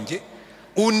wanjye,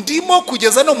 undimo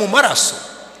kugeza no mu maraso.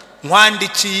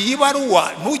 Nkwandikiye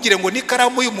ibaruwa, ntugire ngo ni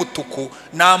karamu y'umutuku,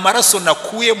 ni amaraso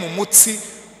nakuye mu mutsi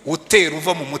utera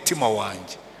uva mu mutima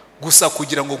wanjye, gusa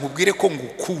kugira ngo nkubwire ko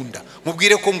ngukunda,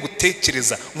 nkubwire ko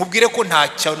ngutekereza, nkubwire ko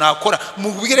ntacyo nakora,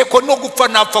 nkubwire ko no gupfa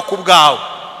napfa ku bwawe.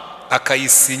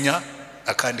 Akayisinya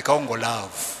akandikaho ngo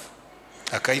love,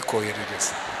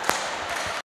 akayikoherereza.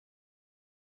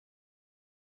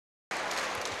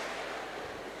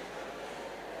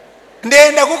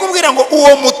 Ndenda kukubwira ngo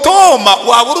uwo mutoma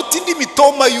waba uruta indi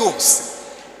mitoma yose,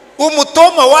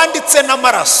 umutoma wanditse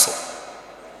n'amaraso.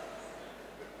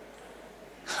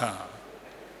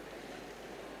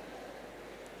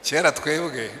 Kera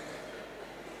twebwe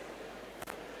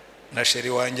na sheri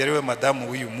wanjye ariwe madamu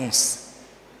w'uyu munsi,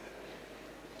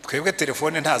 twebwe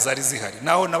telefone ntazari zihari,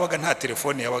 naho nabaga nta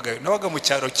telefone yabaga, nabaga mu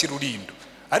cyaro cy'Irurindo,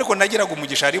 ariko nagiraga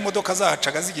umugisha, hari imodoka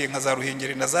zahacaga zigiye nka za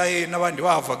Ruhengeri na za n'abandi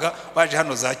bahavaga baje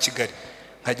hano za Kigali,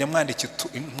 nkajya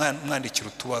mwandikira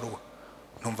utubaruwa.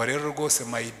 Numva rero rwose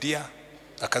my dear,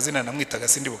 akazina namwitaga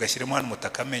sindi bugashyiremo hano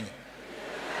mutakamenya.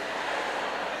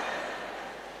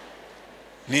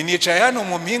 Nicaye hano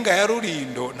mu mpinga ya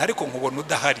Rurindo, ariko nkubona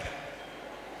udahari.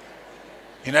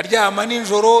 Ninaryama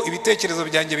nijoro ibitekerezo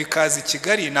byanjye bikaza i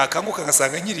Kigali, nakanguka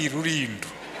ngasanga nkiri Rurindo.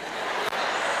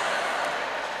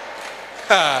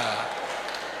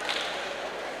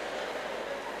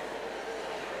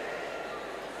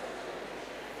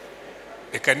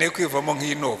 Reka ne kwivamo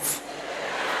nk'inopfu.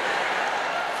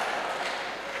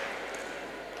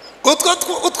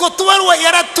 Utwo tubaruwa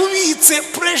yaratubitse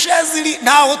preciously,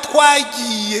 ntaho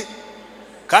twagiye,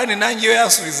 kandi nanjye iyo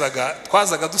yasubizaga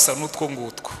twazaga dusa n'utwo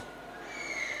ngutwo.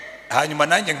 Hanyuma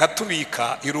nanjye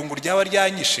nkatubika, irungu ryaba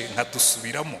ryanyishe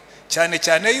nkadusubiramo, cyane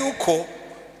cyane yuko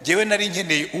ngewe nari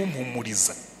nkeneye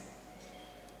umpumuriza.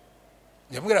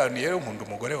 Nyamwira ni rero nkunda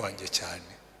umugore wanjye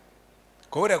cyane,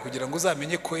 kubera kugira ngo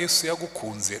uzamenye ko Yesu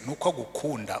yagukunze nuko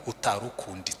agukunda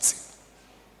utarukunditse.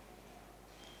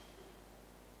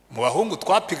 Mu bahungu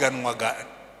twapiganwaga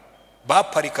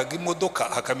baparikaga imodoka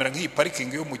hakamera nk'iyi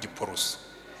parikingi yo mu Giporoso.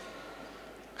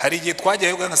 Hari igihe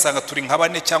twajyayo ngasanga turi nka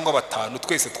 4 cyangwa 5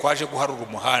 twese twaje guharura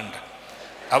umuhanda,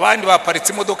 abandi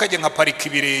baparitse imodoka nge nkaparika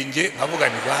ibirenge nkavuga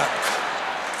ni ba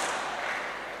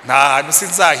nta hantu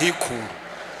sinzahikura.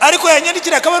 Ariko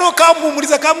yanyandikira akabaruwa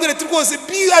kampumuriza kambwira ati rwose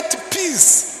be at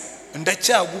peace,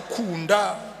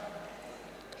 ndacyagukunda.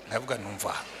 Nkavuga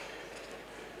numva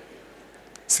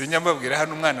sinyambabwira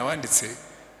hano umwana wanditse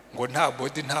ngo nta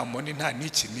body nta money nta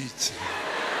niki.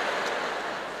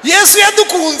 Yesu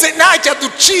yadukunze ntacyo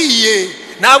aduciye,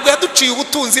 ntabwo yaduciye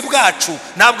ubutunzi bwacu,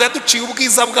 ntabwo yaduciye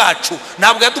ubwiza bwacu,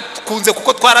 ntabwo yadukunze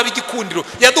kuko twarabigikundiro,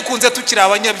 yadukunze tukiri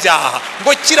abanyabyaha,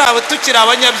 ngo tukiri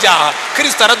abanyabyaha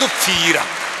Kristo aradupfira.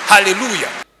 Haleluya,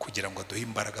 kugira ngo aduhe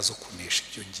imbaraga zo kunesha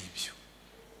ibyo ngibyo.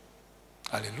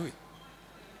 Haleluya.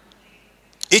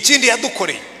 Ikindi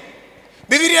yadukoreye,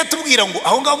 Bibiliya tubwira ngo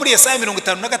aho ngaho muri Yesaya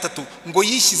 53 ngo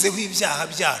yishyizeho ibyaha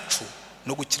byacu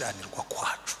no gukiranirwa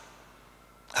kwacu.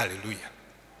 Haleluya.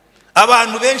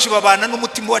 Abantu benshi babana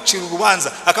n'umutima wacira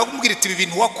urubanza, akakubwira iti ibi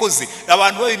bintu wakoze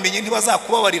abantu babimenye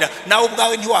ntibazakubabarira, nawe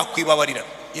ubwawe ntiwakwibabarira.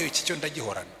 Yewe iki cyo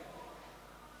ndagihorana.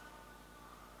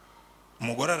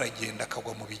 Umugore aragenda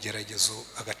akagwa mu bigeragezo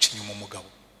agacinya umugabo,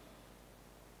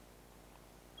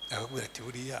 akakubwira ati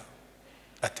buriya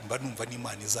ati mba numva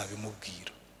n'Imana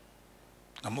izabimubwira.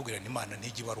 namubwira nti Imana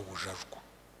ntijya ibara ubujajwa,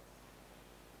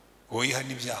 wowe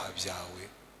ihana ibyaha byawe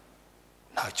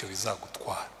ntacyo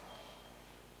bizagutwara.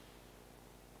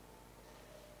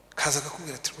 Kaza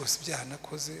akakubwira ati rwose ibyaha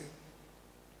nakoze.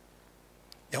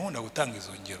 Yankunda gutanga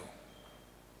izo ngero.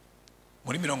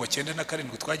 Muri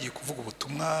 97 twagiye kuvuga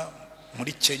ubutumwa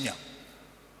muri Kenya,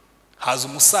 haza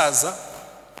umusaza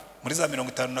muri za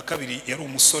 52 yari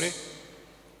umusore,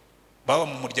 baba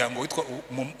mu muryango witwa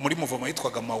muri muvoma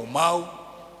yitwaga Mau Mau,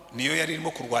 niyo yari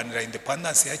irimo kurwanira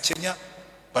independence ya Kenya.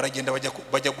 Baragenda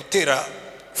bajya gutera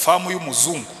famu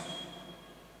y'umuzungu,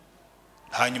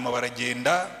 hanyuma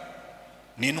baragenda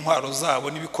n'intwaro zabo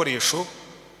n'ibikoresho.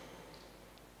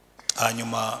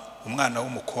 Hanyuma umwana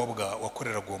w'umukobwa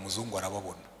wakoreraga uwo muzungu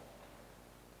arababona.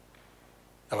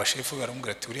 Abashefu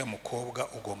baramubwira ati uriya mukobwa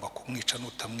ugomba kumwica,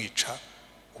 nutamwica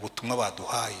ubutumwa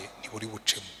baduhaye ntiburi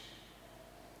bucemo.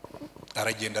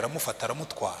 Aragenda aramufata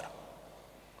aramutwara.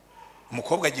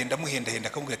 Umukobwa agenda amuhendahenda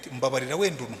akamubwira ati mbabarira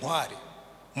wenda untware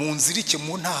mu nzirike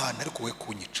mu ntahana ariko we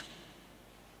kunyica.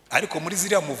 Ariko muri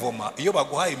ziriya muvoma iyo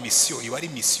baguhaye misiyo iba ari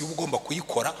misiyo ugomba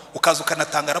kuyikora, ukaza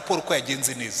ukanatanga raporo ko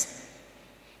yagenze neza.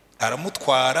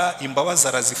 Aramutwara, imbabazi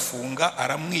arazifunga,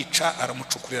 aramwica,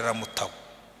 aramucukurira, aramutaba.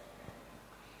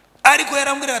 Ariko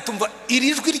yarambwira atumva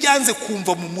iri jwi ryanze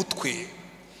kumva mu mutwe,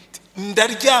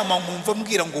 ndaryama nkumva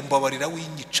mbwira ngo mbabarira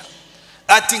winyica.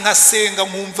 Ati nkasenga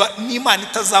nkumva n'Imana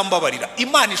itazambabarira.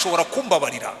 Imana ishobora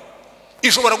kumbabarira,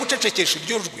 ishobora gucecekesha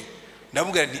iryo jwi.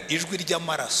 Ndamubwira nti ijwi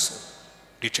ry'amaraso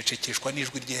ricecekeshwa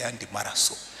n'ijwi ry'ayandi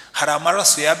maraso. Hari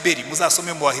amaraso ya Abeli,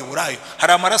 muzasome mu Baheburayo,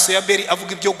 hari amaraso ya Abeli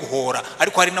avuga ibyo guhora,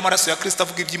 ariko hari n'amaraso ya Kristo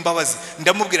avuga iby'imbabazi.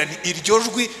 Ndamubwira nti iryo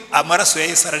jwi amaraso ya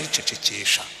Yesu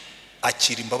araricecekesha,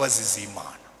 akira imbabazi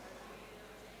z'Imana.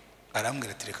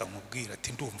 Arambwira ati reka nkubwira,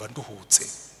 ati ndumva nduhutse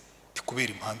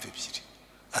kubera impamvu ebyiri.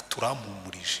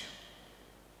 Aturampumurije,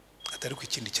 atari ku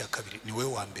ikindi cya kabiri ni we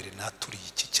wa mbere naturiye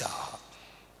iki cyaha,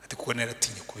 ati kuko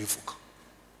naratinye kubivuga.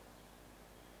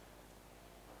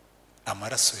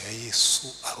 Amaraso ya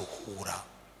Yesu aruhura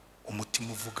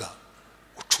umutima uvuga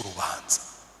uca urubanza.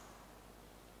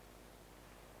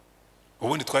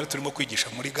 Ubundi twari turimo kwigisha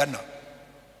muri Ghana,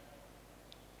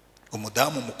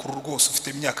 umudamu mukuru rwose ufite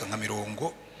imyaka nka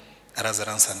 40 araza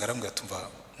aransanga arambwira tumva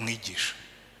mwigisha,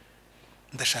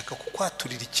 ndashaka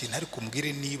kukwaturira ikintu ariko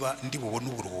mbwire niba ndi bubone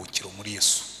uburuhukiro muri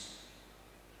Yesu.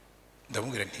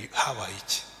 Ndamubwira nti habaye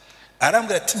iki?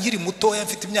 Arambwira ati nkiri mutoya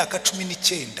mfite imyaka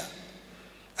 19,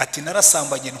 ati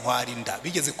narasambanye ntwara inda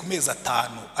bigeze ku mezi 5,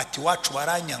 ati wacu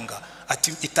baranyanga,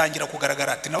 ati itangira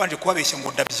kugaragara, ati nabanje kubabeshya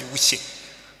ngo ndabyibushye,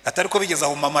 atari ko bigeze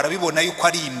aho mama arabibona yuko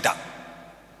ari inda,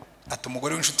 ati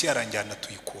umugore w'inshuti yaranjyana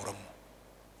tuyikuramo,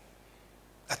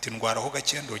 ati ndwaraho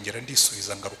gake ndongera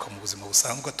ndisubiza ngaruka mu buzima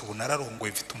busanzwe, ati ubu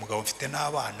nararongoye mfite umugabo mfite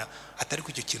n'abana, atari ko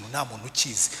icyo kintu nta muntu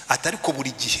ukizi, atari ko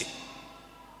buri gihe,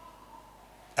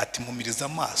 ati mpumiriza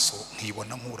amaso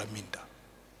nkibona nkuramo inda,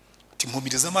 ati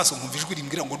mpumiriza amaso nkumva ijwi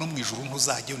rimbwira ngo no mu ijuru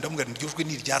ntuzajye. Ndamubwira niryo jwi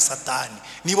ni irya Satani,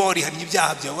 niba warihannye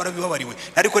ibyaha byawe warabibabariwe.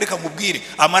 Ariko reka nkubwire,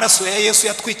 amaraso ya Yesu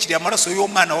yatwikiriye, amaraso y'uwo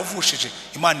mwana wavushije,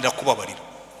 Imana irakubabarira.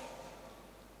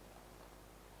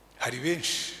 Hari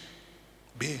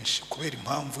benshi kubera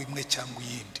impamvu imwe cyangwa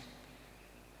iyindi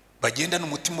bagenda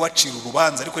n'umutima wacira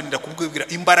urubanza, ariko ndakubwira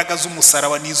imbaraga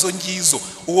z'umusaraba nizo ngizo,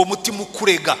 uwo mutima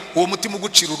ukurega, uwo mutima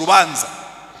ugucira urubanza.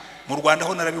 Mu Rwanda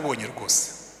ho narabibonye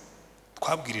rwose,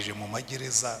 twabwirije mu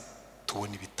magereza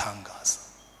tubona ibitangaza.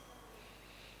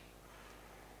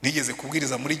 Nigeze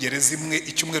kubwiriza muri gereza imwe,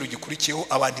 icyumweru gikurikiyeho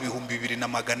abantu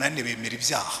 2400 bemera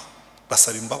ibyaha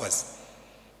basaba imbabazi.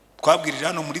 Twabwirije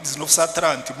hano muri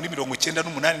 1930 muri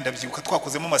 98 ndabyibuka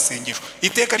twakozemo amasengesho.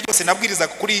 Iteka ryose nabwiriza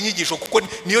kuri iyi nyigisho kuko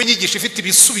niyo nyigisho ifite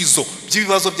ibisubizo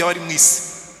by'ibibazo by'abari mu isi.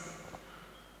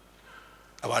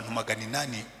 Abantu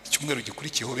 800 icyumweru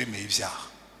gikurikiyeho bemeye ibyaha.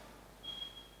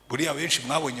 Buriya benshi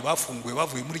mwabonye bafunguwe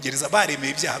bavuye muri gereza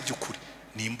baremeye ibyaha by'ukuri,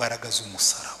 ni imbaraga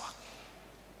z'umusaraba.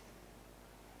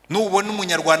 Nubona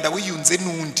umunyarwanda wiyunze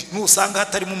n'undi, nusanga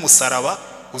hatarimo umusaraba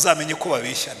uzamenye ko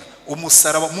babeshyana.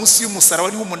 Umusaraba, munsi y'umusaraba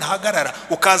niho umuntu ahagarara,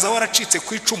 ukaza waracitse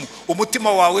ku icumu,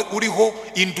 umutima wawe uriho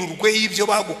indurwe y'ibyo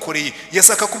bagukoreye.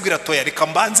 Yesu akakubwira toya reka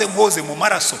mbanze nkoze mu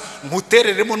maraso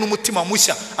nkutereremo n'umutima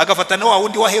mushya, agafata na wa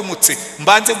wundi wahemutse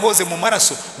mbanze nkoze mu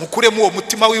maraso mukuremo uwo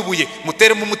mutima wibuye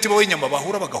muteremo umutima w'inyama,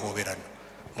 bahura bagahoberana.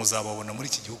 Muzababona muri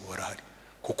iki gihugu barahari,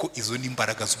 kuko izo ni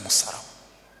imbaraga z'umusaraba.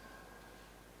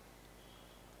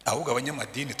 Ahubwo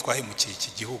abanyamadini twahemukiye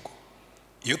iki gihugu,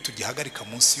 iyo tugihagarika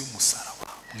munsi y'umusaraba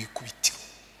mwikubitiro,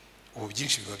 ubu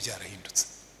byinshi biba byarahindutse.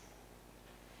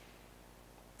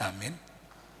 Amen.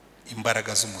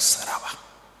 Imbaraga z'umusaraba.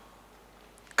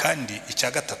 Kandi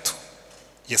icya gatatu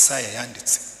Yesaya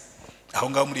yanditse aho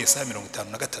ngaho muri Yesaya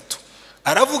 53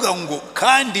 aravuga ngo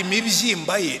kandi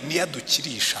imibyimba ye niyo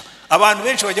adukirisha. Abantu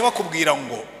benshi bajya bakubwira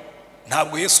ngo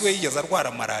ntabwo Yesu we yigeze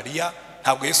arwara malaria,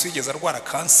 ntabwo Yesu yigeze arwara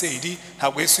kanseri,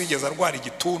 ntabwo Yesu yigeze arwara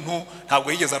igituntu,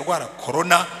 ntabwo yigeze arwara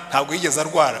corona, ntabwo yigeze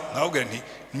arwara. Nkababwira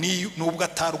nti nubwo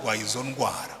atarwaye izo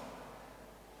ndwara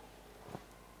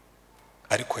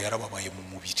ariko yarababaye mu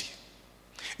mubiri.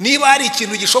 Niba hari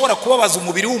ikintu gishobora kubabaza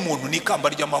umubiri w'umuntu ni ikamba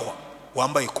ry'amahwa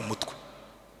wambaye ku mutwe.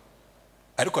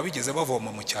 Ariko abigeze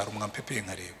bavoma mu cyaro mwampepeye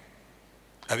nkareba,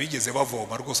 abigeze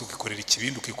bavoma rwose ukikorera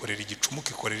ikibindi, ukikorera igicumu,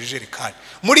 ukikorera ijerekani.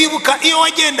 Muribuka iyo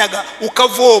wagendaga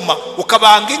ukavoma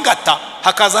ukabanga ingata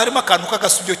hakaza harimo akantu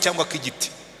k'agasubyo cyangwa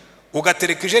k'igiti,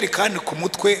 ugatereka ijerekani ku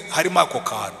mutwe harimo ako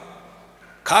kantu,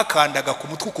 kakandaga ku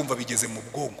mutwe ukumva bigeze mu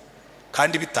bwongo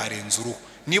kandi bitarenze uruhu.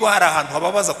 Niba hari ahantu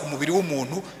hababaza ku mubiri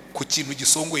w'umuntu ku kintu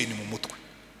gisongoye ni mu mutwe.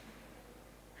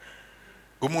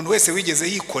 Umuntu wese wigeze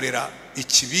yikorera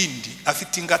ikibindi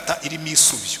afite ingata irimo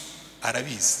isubyo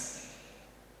arabizi,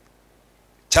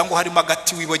 cyangwa harimo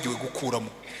agati wibagiwe gukuramo,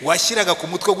 washyiraga ku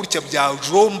mutwe gutya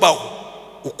byajombaho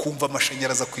ukumva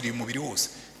amashanyarazi akwiriye umubiri wose.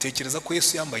 Tekereza ko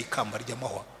Yesu yambaye ikamba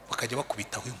ry'amahwa bakajya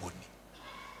bakubitaho inkoni,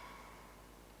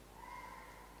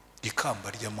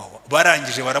 ikamba ry'amahwa.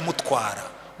 Barangije baramutwara,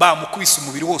 bamukubise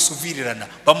umubiri wose uvirirana,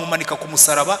 bamumanika ku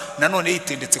musaraba, nanone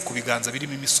yitendetse ku biganza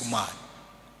birimo imisumari.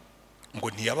 Ngo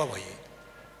ntiyababaye.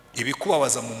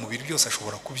 Ibikubabaza mu mubiri byose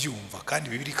ashobora kubyumva, kandi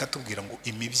Bibiliya ikatubwira ngo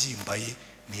imibyimba ye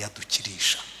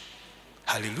niyadukirisha.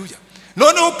 Haleluya.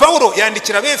 Noneho Paulo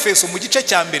yandikira Abefeso mu gice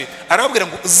cya mbere arababwira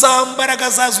ngo za mbaraga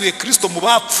zazuye Kristo mu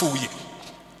bapfuye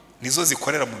nizo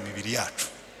zikorera mu mibiri yacu.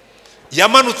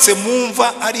 Yamanutse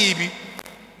mumva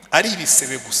ari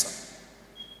ibisebe gusa,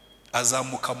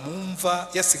 azamuka mumva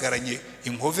yasigaranye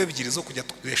inkove ebyiri zo kujya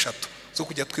eshatu zo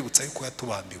kujya twibutsa yuko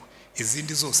yatubambiwe.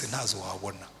 Izindi zose ntazo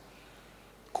wabona,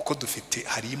 kuko dufite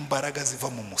hari imbaraga ziva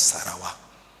mu musaraba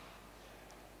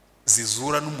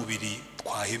zizura n'umubiri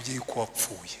twahebye yuko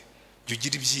wapfuye. Jya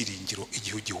ugira ibyiringiro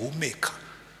igihe ugihumeka,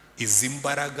 izi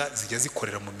mbaraga zijya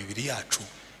zikorera mu mibiri yacu.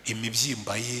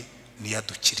 Imibyimba ye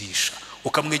niyadukirisha.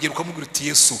 Ukamwegera ukamubwira uti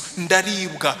Yesu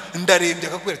ndaribwa ndarembye,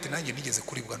 akakubwira ati nanjye nigeze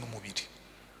kuribwa n'umubiri,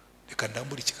 reka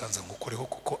ndambura ikiganza ngukoreho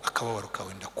kuko akababaro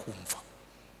kawe ndakumva.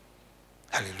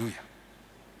 Haleluya.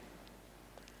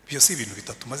 Byose ibintu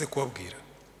bitatu maze kubabwira,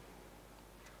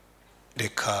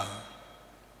 reka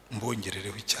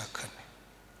mbongerereho icya kane.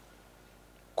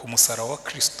 Ku musaraba wa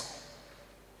Kristo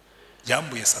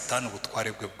yambuye Satani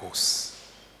ubutware bwe bwose.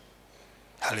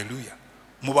 Haleluya.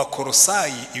 Mu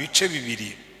Bakolosayi ibice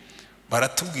 2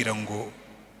 baratubwira ngo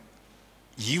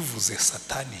yivuze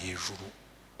Satani hejuru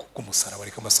kuko umusaraba.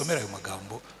 Reka mbasomera ayo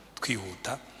magambo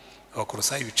twihuta.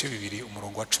 Abakolosayi ibice 2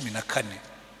 umurongo wa 14.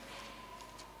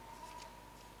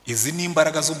 Izi ni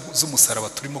imbaraga z'umusaraba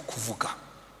turimo kuvuga.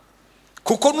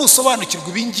 Kuko nusobanukirwa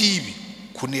ibingibi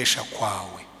kunesha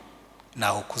kwawe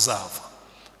naho kuzava.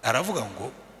 Aravuga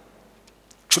ngo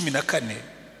 14,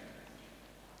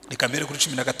 reka mbere kuri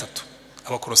 13.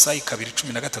 Abakolosayi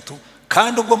 2:13,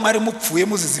 kandi ubwo mwari mupfuye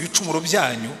muzize ibicumuro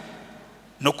byanyu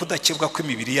no kudakebwa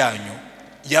kw'imibiri yanyu,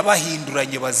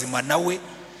 yabahinduranye bazima nawe,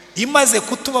 imaze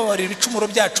kutubabarira ibicumuro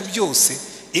byacu byose,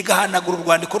 igahanagura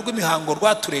urwandiko rw'imihango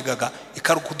rwaturegaga,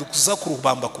 ikarukudukuza ku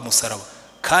rubamba ku musaraba,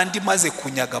 kandi maze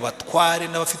kunyaga abatware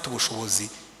n'abafite ubushobozi,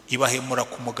 ibahemura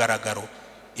ku mugaragaro,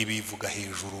 ibivuga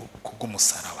hejuru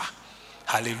kubw'umusaraba.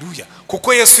 Haleluya.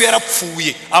 Kuko Yesu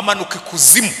yarapfuye amanuka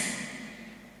ikuzimu,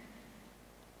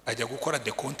 ajya gukora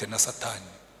dekonte na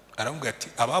Satani. Aramubwira ati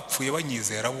abapfuye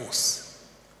banyizera bose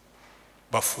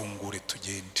bafungure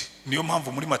tugende. Niyo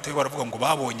mpamvu muri Mateyo baravuga ngo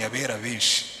babonye abera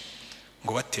benshi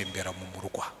ngo batembera mu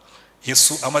murwa.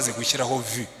 Yesu amaze gushyiraho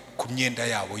vi ku myenda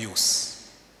yabo yose,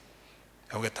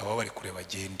 avuga ati aba bari kureba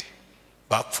agende,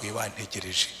 bapfuye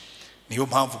bantegereje. Niyo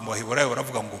mpamvu mu Baheburayo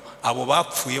baravuga ngo abo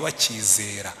bapfuye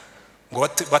bakizera, ngo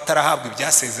batarahabwa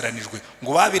ibyasezeranijwe,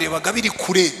 ngo babirebaga biri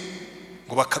kure,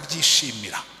 ngo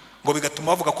bakabyishimira, ngo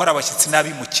bigatuma bavuga ko ari abashyitsi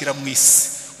n'abimukira mu isi.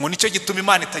 Ngo nicyo gituma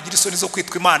Imana itagira isoni zo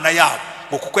kwitwa Imana yabo,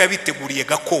 ngo kuko yabiteguriye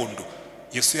gakondo.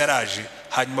 Yesu yaraje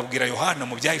hanyuma abwira Yohana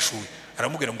mu Byahishuwe,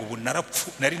 aramubwira ngo ubu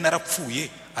nari narapfuye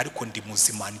ariko ndi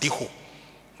muzima ndiho,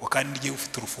 ngo kandi ngiye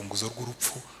ufite urufunguzo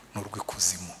rw'urupfu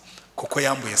n'urw'ikuzimu, kuko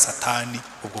yambuye Satani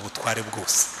ubwo butware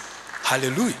bwose.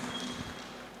 Haleluya.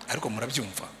 Ariko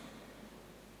murabyumva,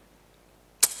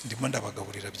 ndimo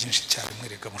ndabagaburira byinshi cyane,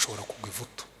 mwereka mushobora kugwa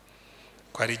ivuto.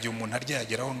 Ko hari igihe umuntu arya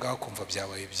yageraho ngaho kumva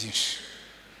byabaye byinshi.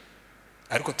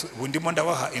 Ariko ndimo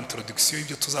ndabaha introduction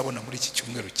y'ibyo tuzabona muri iki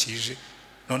cyumweru kije,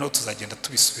 noneho tuzagenda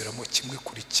tubisubiramo kimwe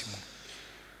kuri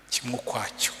kimwe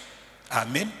kwacyo.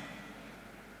 Amen.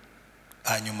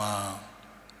 Hanyuma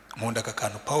nkunda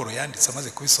akantu Paulo yanditse amaze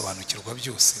kubisobanukirwa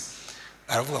byose,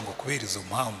 aravuga ngo kubera izo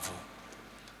mpamvu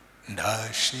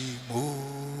ndashima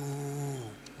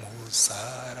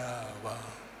umusaraba,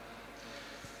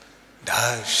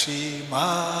 ndashima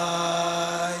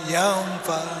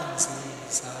yamva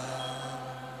nziza,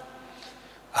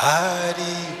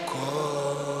 ariko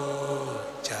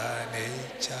cyane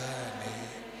cyane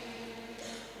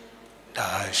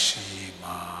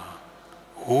ndashima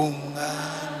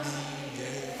umwami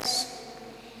Yesu.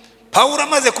 Pawulo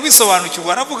amaze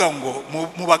kubisobanukirwa aravuga ngo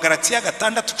mu Bagalatiya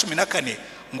 6:14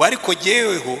 ngo ariko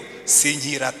jyeweho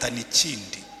sinkiratana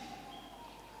ikindi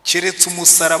keretse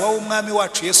umusaraba w'umwami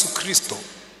wacu Yesu Kristo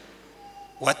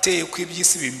wateye ko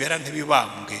iby'isi bimbera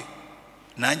nk'ibibambwe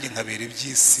nanjye nkabera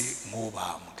iby'isi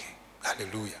nk'ubambwe.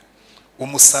 Haleluya.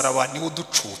 Umusaraba niwo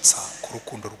uducutsa ku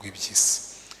rukundo rw'iby'isi,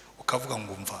 ukavuga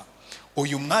ngo umva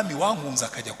uyu mwami wankunze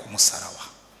akajya ku musaraba,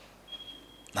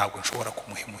 ntabwo nshobora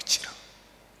kumuhemukira.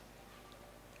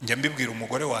 Njya mbibwira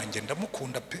umugore wanjye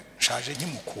ndamukunda pe, nshaje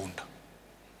nkimukunda,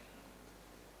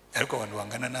 ariko abantu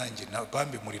bangana nanjye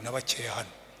bambe muri n'abakeya hano,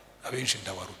 abenshi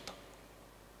ndabaruta.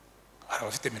 Hari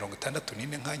abafite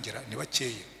 64 nkangera ni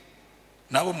bakeya,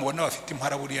 nabo mubona bafite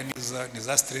impara buriya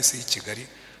niza stress y'i Kigali,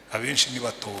 abenshi ni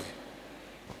batoye,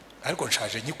 ariko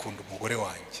nshaje nkikunda umugore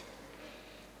wanjye.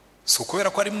 So kubera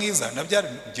ko ari mwiza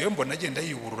ngiye mbona agenda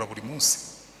yiyuburura buri munsi.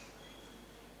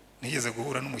 Nigeze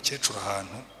guhura n'umukecuru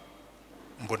ahantu,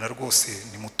 mbona rwose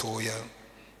ni mutoya,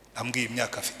 ambwiye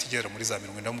imyaka afite igera muri za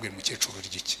 70, ndamubwira umukecuru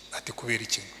ryiki, ati kubera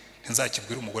iki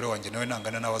nzakibwira umugore wanjye nawe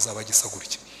nangana nawe azaba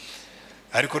gisagurike.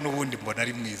 Ariko n'ubundi mbona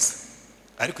ari mwiza,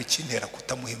 ariko ikintera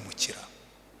kutamuhemukira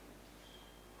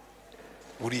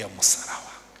uriya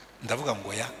musaraba. Ndavuga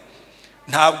ngo ya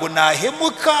ntabwo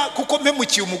nahemuka kuko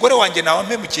mpemukiye umugore wanjye, nawe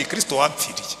mpemukiye Kristo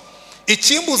wampfiriye.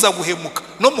 Ikimbuza guhemuka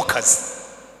no mu kazi,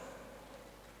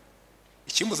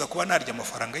 ikimbuza kuba narya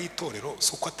amafaranga y'itorero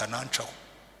suko atanancaho.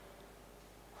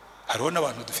 Hariho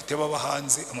n'abantu dufite baba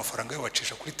hanze amafaranga yo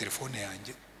bacisha kuri telefone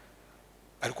yanjye,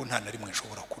 ariko nta na rimwe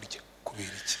nshobora kurya.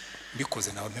 Kubera iki?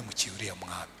 Mbikoze nawe mpemukiye uriya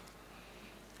mwami.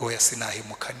 Oya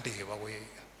sinahemuka ndeba we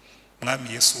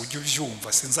mwami Yesu, ujye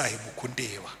uvyumva sinzahemuka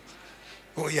ndeba.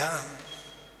 Oya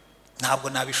ntabwo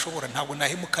nabishobora, ntabwo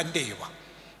nahemuka ndeba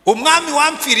umwami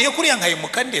wampfiriye kuriya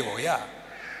nkahemuka ndeba.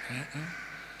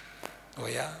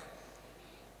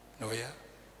 Oya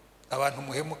abantu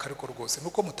muhemuka ariko rwose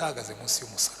nuko mutahagaze munsi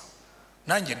y'umusaraba,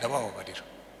 nanjye ndabababarira.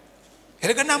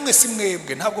 Erega namwe si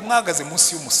mwebwe, ntabwo mwahagaze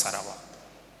munsi y'umusaraba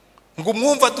ngo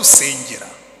mwumva dusengera,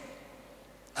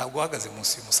 ntabwo uhagaze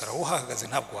munsi y'umusaraba. Uhagaze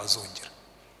ntabwo wazongera,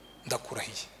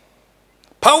 ndakurahiye.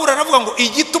 Pawulo aravuga ngo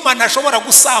igituma ntashobora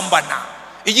gusambana,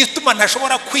 igituma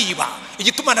ntashobora kwiba,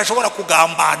 igituma ntashobora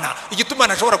kugambana, igituma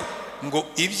ntashobora ngo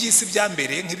iby'isi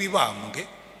byambereye nk'ibibambwe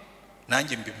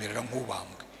nanjye mbimerera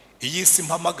nk'ubambwe. Iyi si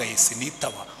mpamagaye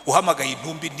sinitaba, uhamagaye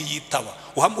intumbi ntiyitaba,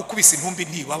 ukubise intumbi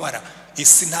ntibabara.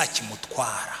 Isi nta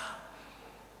kimutwara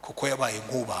kuko yabaye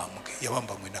nk'ubambwe,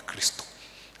 yabambanywe na Kristo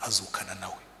azukana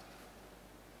nawe.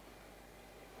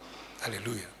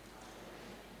 Haleluya.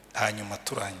 Hanyuma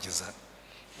turangiza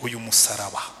uyu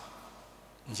musaraba,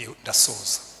 ngiye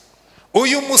ndasoza.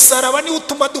 Uyu musaraba ni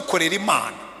utuma dukorera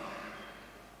Imana.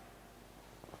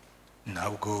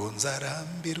 Ntabwo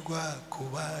nzarambirwa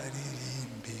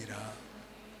kubaririmbira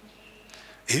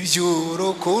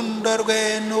iby'urukundo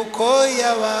rwe nuko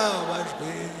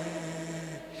yababajwe,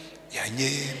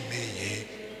 yanyemeye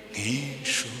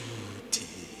nk'inshuti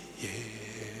ye.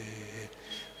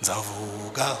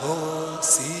 Nzavuga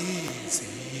hose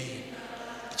izina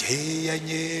rye,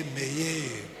 yanyemeye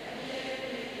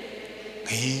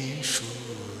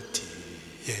nk'inshuti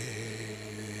ye.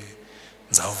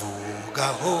 Nzavuga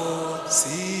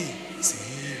hose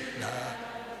izina.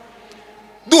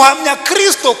 Duhamya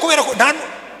Kristo kubera ko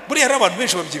buriya hari abantu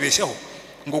benshi babyibeshyaho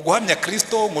ngo guhamya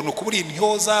Kristo ngo nukubura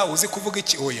intyoza uzi kuvuga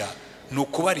iki. Oya,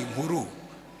 nukubara inkuru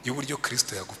y'uburyo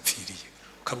Kristo yagupfiriye,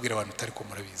 ukabwira abantu utari ko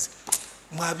murabizi,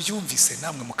 mwabyumvise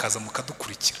namwe mukaza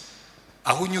mukadukurikira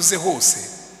aho unyuze hose.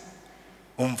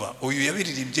 Umva uyu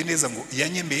yabiririmbye neza ngo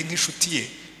yanyemeye nk'inshuti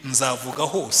ye, nzavuga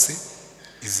hose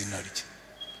izina rye.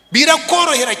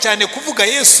 Birakorohera cyane kuvuga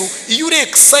Yesu iyo uri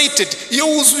excited, iyo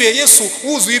wuzuye Yesu,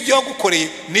 wuzuye ibyo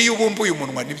yagukoreye. Niyo ubumbuye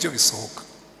umunwa nibyo bisohoka.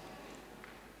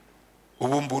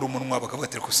 Ubumbura umunwa bakavuga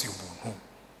ati ko si umuntu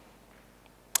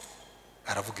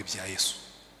aravuga ibya Yesu.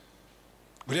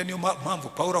 Buriya niyo mpamvu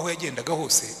Pawulo aho yagendaga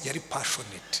hose yari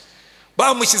passionate.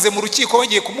 Bamushyize mu rukiko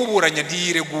bagiye kumuburanya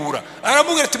ntiyiregura,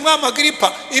 aramubwira ati mwami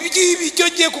Agiripa, ibyo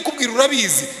ngiye kukubwira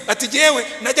urabizi. Ati jewe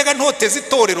najyaga ntoteza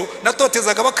itorero,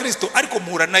 natotezaga abakristo, ariko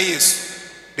mpura na Yesu.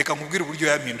 Reka nkubwire uburyo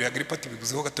yampinduye. Agiripa ati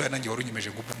bivuzeho gatoya nanjye wari unyemeje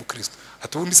ngo ube umukristo.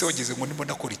 Ati ubundi se wageze ngo ndimo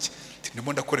ndakora iki?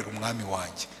 Ndimo ndakorera umwami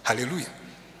wanjye. Haleluya.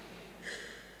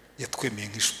 yatwemeye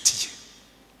nk'inshuti ye.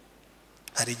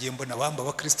 Hari igihe mbona abamba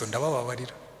abakristo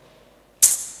ndabababarira.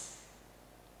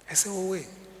 Ese wowe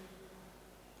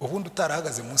ubundi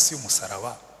utarahagaze munsi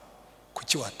y'umusaraba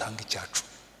kuki watanga icyacu?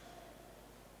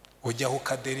 Ujyaho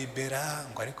ukaderibera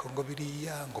ngo ariko ngo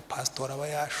biriya ngo pastor aba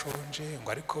yashonje,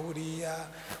 ngo ariko buriya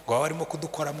ngo baba barimo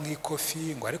kudukora mu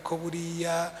ikofi, ngo ariko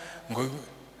buriya ngo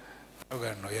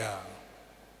agano ya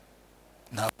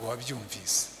ntabwo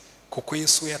wabyumvise, kuko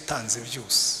Yesu yatanze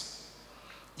byose.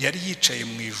 Yari yicaye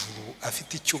mu ijuru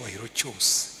afite icyubahiro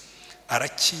cyose,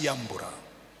 arakiyambura,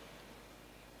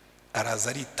 araza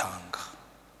aritanga.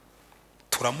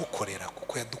 Turamukorera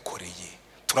kuko yadukoreye,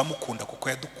 turamukunda kuko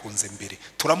yadukunze mbere,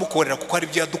 turamukorera kuko hari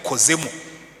ibyo yadukozemo.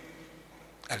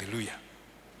 Haleluya,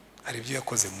 hari ibyo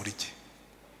yakoze muri jye.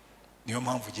 Niyo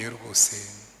mpamvu ugiye rwose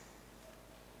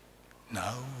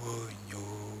nabonye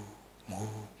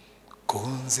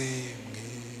umukunzi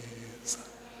mwiza,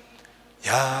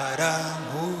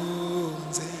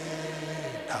 yarankunze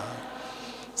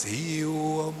ntazi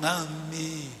uwo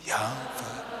mwami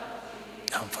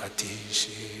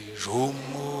yamfatishije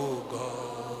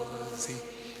umugozi,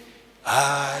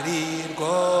 ari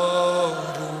rwo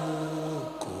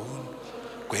rukundo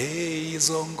rwe.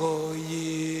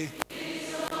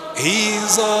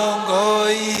 Izo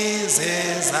ngoyi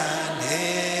zezane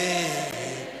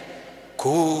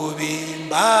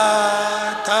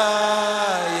kubimbata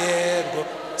yerwo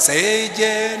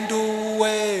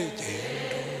segenduwe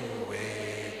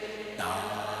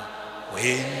nawe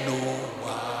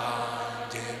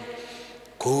nuwanjye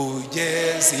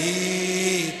kugeza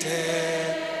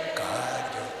iteka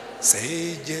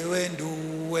segewe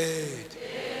nduwe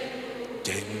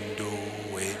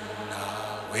genduwe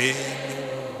nawe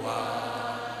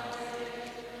nuwanjye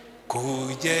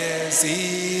kugeza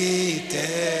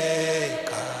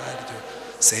iteka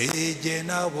sege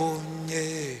nabonye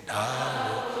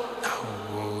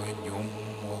nabonye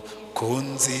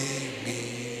umukunzi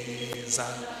mwiza,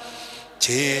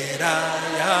 kera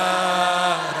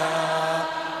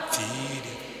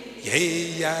yarapfiriye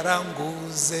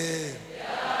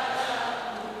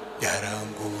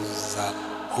yaranguza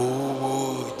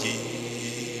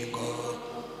ubugingo,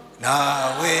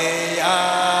 nawe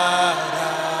yarahiye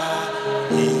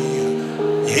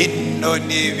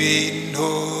none ibintu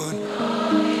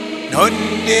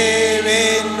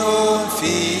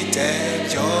mfite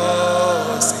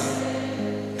byose,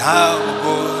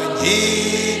 ntabwo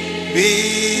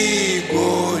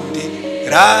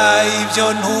nkibigundira ibyo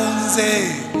ntunze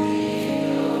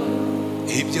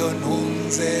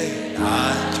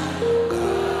ntacyo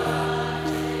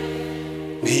ubwanjye,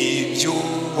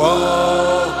 n'iby'uwo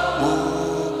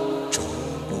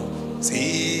mucunguzi.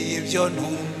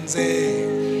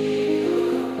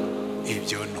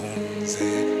 Ibyo ntunze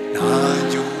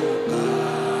ntacyo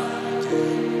ubwanjye,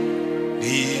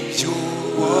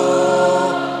 n'iby'uwo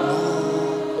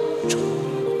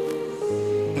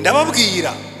mucunguzi.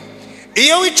 Ndababwira,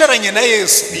 iyo wicaranye na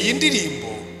Yesu, iyi ndirimbo,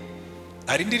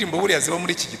 hari indirimbo buriya ziba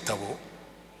muri iki gitabo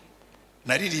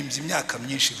naririmbye imyaka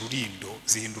myinshi Rurindo,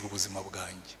 zihindura ubuzima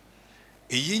bwanjye.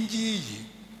 Iyi ngiyi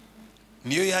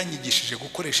niyo yanyigishije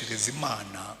gukoreshereza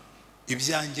Imana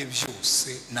ibyanjye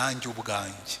byose nanjye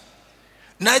ubwanjye.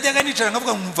 Najyaga nicara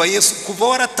nkavuga nkumva Yesu, kuva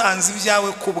waratanze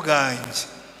ibyawe ku bwanjye,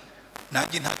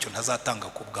 nanjye ntacyo ntazatanga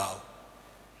ku bwawe.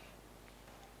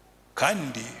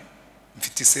 Kandi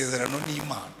mfite isezerano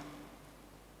n'Imana.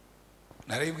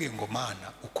 Narayibwiye ngo Mana,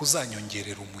 uko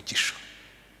uzanyongerera umugisha.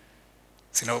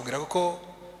 Sinababwira ko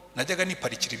najyaga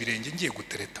niparikira ibirenge ngiye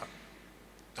gutereta,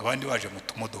 abandi baje mu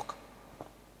tumodoka,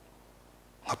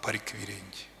 nkaparika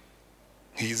ibirenge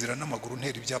nkiyizira n'amaguru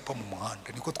ntera ibyapa mu muhanda.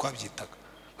 Niko twabyitaga.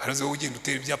 Haraze wowe ugenda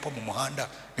utera ibyapa mu muhanda,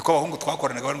 niko abahungu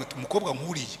twakoranaga bari ngo umukobwa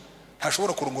nkuriye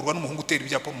ntashobora kurongorwa n'umuhungu utera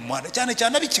ibyapa mu muhanda, cyane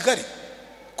cyane abi Kigali,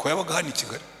 ko yabaga hano i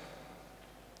Kigali.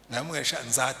 Namwesha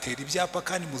nzatera ibyapa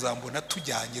kandi muzambona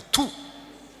tujyanye tu.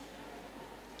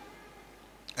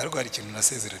 Ariko hari ikintu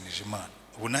nasezeranije Imana,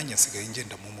 ubu nanjye nsigaye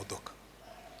ngenda mu modoka.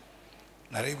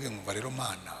 Narayibwiye ngo rero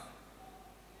Mana,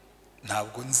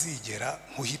 ntabwo nzigera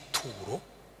nkuhituro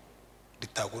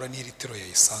ritagura n'ilitiro ya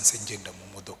essence ngenda mu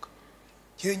modoka.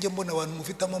 Njye mbona abantu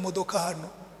mufite amamodoka hano,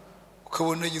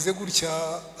 ukabona yagize gutya,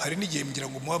 hari n'igihe ngira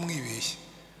ngo muba mwibeshye.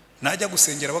 Najya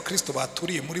gusengera abakristo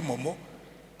baturiye muri momo,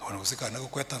 nkabona gusikana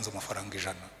ko yatanze amafaranga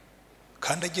 100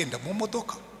 kandi agenda mu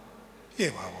modoka.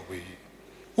 Ye babo we,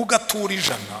 ugatura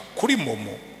 100 kuri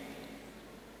momo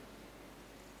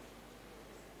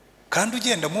kandi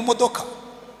ugenda mu modoka,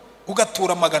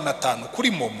 ugatura 500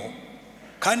 kuri momo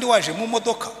kandi waje mu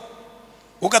modoka,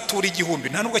 ugatura 1000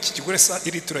 nta nubwo kikiguresa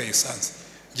ilitiro ya essence.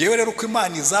 Jewe rero uko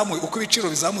Imana izamuye, uko ibiciro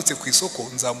bizamutse ku isoko,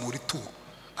 nzamura ituro.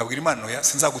 nkabwira Imana oya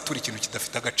sinzagutura ikintu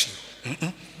kidafite agaciro.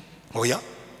 Oya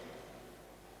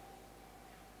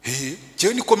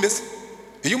jewe nikomeze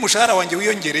iyo umushahara wanjye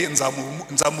wiyongereye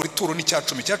nzamura ituro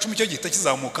n'icyacumi cyo gihita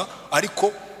kizamuka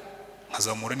ariko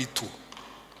nkazamura n'ituro.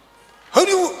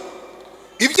 Hari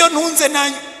ibyo ntunze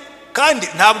nanjye kandi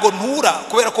ntabwo ntura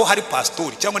kubera ko hari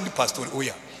pastori cyangwa ndi pastori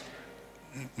oya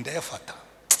ndayafata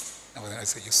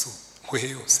nabaza Yesu nkwehe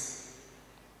yose.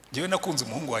 Jewe nakunze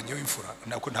umuhungu wanjye w'imfura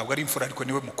ntabwo ari imfura ariko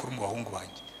niwe mukuru mu bahungu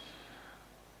banjye.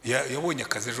 Yabonye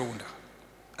akazi ejo bundi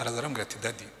araza arambwira ati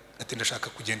daddy ati ndashaka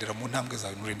kugendera mu ntambwe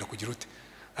zawe nurinda kugira ute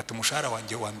ati umushahara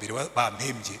wanjye wa mbere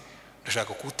bampembye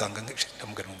ndashaka kuwutanga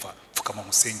ndamubwira numva pfukama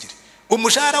musengere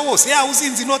umushahara wose ya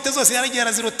uzinzi note zose yaragiye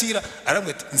arazirotira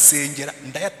arambwira ati nsengera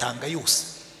ndayatanga yose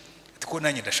ati ko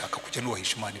nanjye ndashaka kujya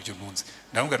nubahisha Imana ibyo ntunze.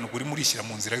 Ndamubwira ngo uri murishyira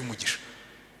mu nzira y'umugisha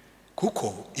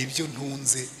kuko ibyo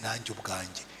ntunze nanjye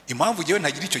ubwanjye. Impamvu jewe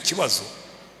ntagira icyo kibazo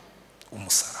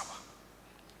umusaraba.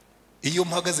 Iyo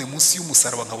mpagaze munsi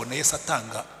y'umusaraba nkabona Yesu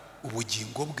atanga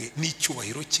ubugingo bwe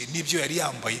n'icyubahiro cye n'ibyo yari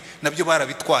yambaye nabyo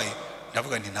barabitwaye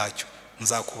ndavuga nti ntacyo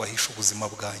nzakubahisha ubuzima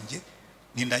bwanjye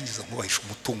nindangiza nkubahisha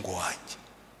umutungo wanjye.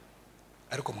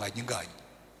 Ariko mwanyinganye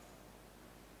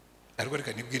ariko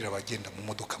reka nibwirira abagenda mu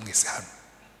modoka mwese hano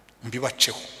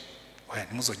mbibaceho oya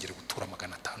nimuzongere gutura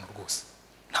 500 rwose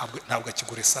ntabwo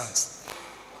akigura esanse.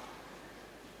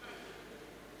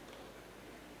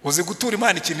 Uzi gutura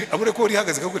Imana ikintu abure ko uri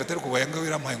hagaze kakubwira atari ko bayanga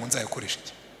wirampaye ngo nzayakoresha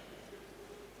iki.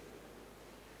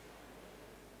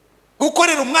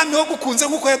 Ukorera umwami wo gukunze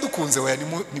nkuko yadukunze oya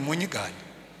ni munyigane.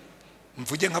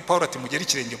 Mvuge nka Paulo ati mugere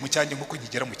ikirenge mu cyanjye nkuko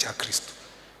nkigera mu cya Kristo.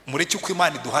 Mureke uko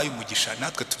Imana iduhaye umugisha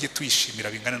natwe tujye tuyishimira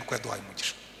bingana nuko yaduhaye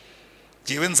umugisha.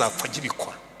 Jewe nzapfa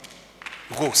ngibikora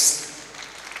rwose.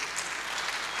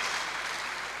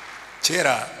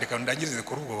 Kera reka ndangirize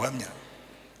kuri ubwo buhamya.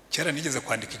 Kera nigeze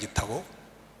kwandika igitabo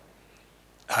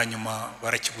hanyuma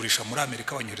barakigurisha muri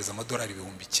Amerika banyohereza amadolari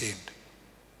 9,000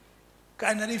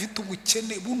 kandi nari mfite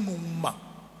ubukene bunuma.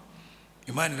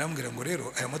 Imana irambwira ngo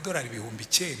rero aya madolari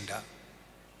 9,000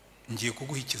 ngiye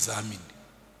kuguha ikizamini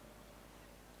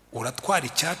uratwara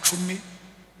icyacumi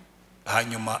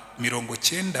hanyuma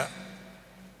 90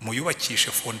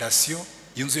 muyubakishe fondasiyo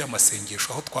y'inzu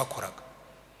y'amasengesho aho twakoraga.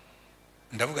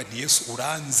 Ndavuga nti Yesu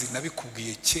uranzi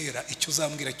nabikubwiye kera icyo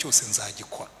uzambwira cyose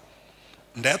nzagikora.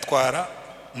 Ndayatwara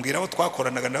mbwira abo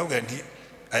twakoranaga ndavuga nti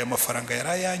aya mafaranga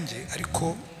yarayanjye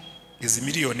ariko izi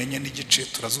miliyoni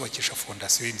 4 turazubakisha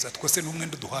fondasiyo y'inzu twese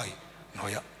n'umwenda duhaye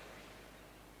ntoya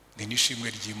ni nishimwe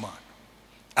ry'Imana.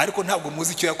 Ariko ntabwo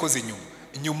muzi icyo yakoze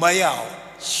nyuma yaho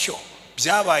cyo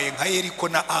byabaye nka Yeriko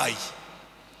na Ayi.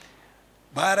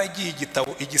 Baragiye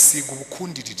igitabo igisiga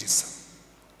ubukundiririza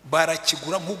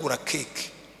barakigura nkugura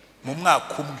keke mu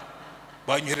mwaka umwe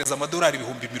banyohereza amadolari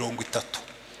 30,000.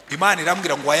 Imana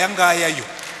irambwira ngo aya ngaya yo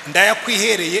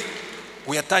ndayakwihereye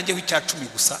uyatangeho icyacumi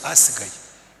gusa asigaye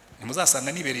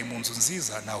nimuzasanga nibereye mu nzu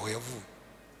nziza naho yavuye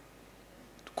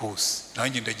rwose.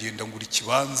 Nanjye ndagenda ngura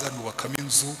ikibanza nubakamo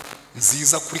inzu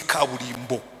nziza kuri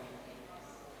kaburimbo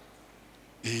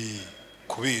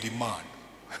kubera Imana.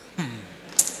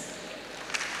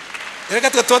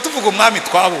 Reka tuba tuvuga umwami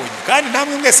twabonye kandi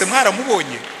namwe mwese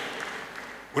mwaramubonye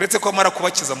uretse ko amara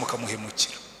kubakiza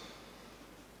mukamuhemukira.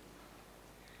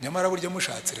 Nyamara burya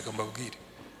mushatse reka mbabwire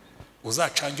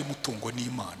uzacange umutungo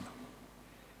n'Imana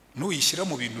nuyishyira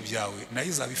mu bintu byawe nayo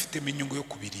izaba ifitemo inyungu yo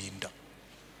kubirinda.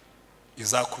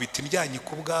 Izakubita indyanyi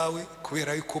ku bwawe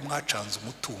kubera yuko mwacanze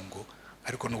umutungo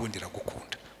ariko n'ubundi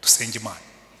iragukunda. Dusenge Imana.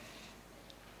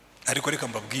 Ariko reka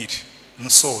mbabwire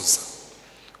nsoza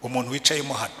umuntu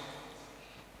wicayemo hano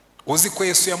uzi ko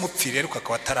Yesu yamupfiriye ariko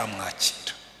akaba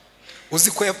ataramwakira.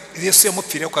 Uzi ko Yesu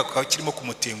yamupfiriye ariko akaba kirimo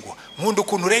kumutenguha. Nkunda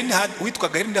ukuntu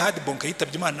witwaga Rene Hardbonk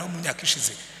yitabye Imana mu myaka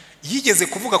ishize yigeze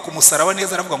kuvuga ku musaraba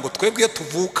neza aravuga ngo twebwe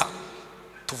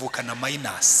tuvukana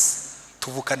minus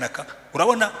tuvukana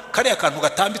urabona kariya kantu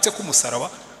gatambitse ku musaraba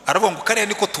aravuga ngo kariya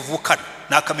niko tuvukana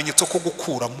nakamenyetso ko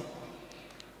gukuramo.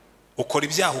 Ukora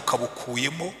ibyaha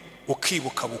ukabukuyemo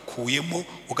ukibuka bukuyemo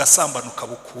ugasambana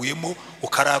ukabukuyemo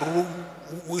ukarara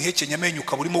uhekenya amenyo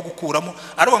ukaburimo gukuramo.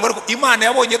 Aravuga ngo Imana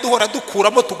yabonye duhora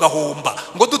dukuramo tugahomba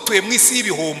ngo dutuye mu isi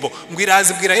y'ibihombo ngo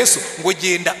irazibwira Yesu ngo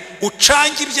genda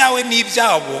ucange ibyawe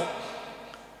n'ibyabo.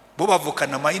 Bo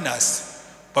bavukana minus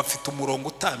bafite umurongo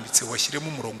utambitse washyiremo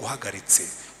umurongo uhagaritse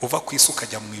uva ku isi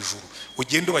ukajya mu ijuru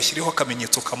ugenda ubashyireho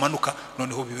akamenyetso kamanuka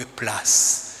noneho bibe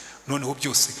plus noneho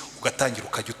byose ugatangira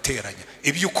ukajya uteranya.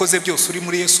 Ibyo ukoze byose uri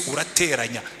muri Yesu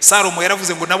urateranya. Salomo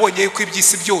yaravuze ngo nabonye yuko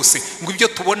ibyisi byose ngo ibyo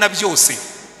tubona byose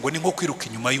ngo ni nko kwiruka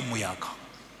inyuma y'umuyaga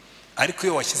ariko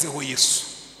iyo washyizeho Yesu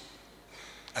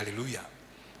haleluya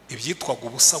ibyitwaga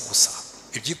ubusa gusa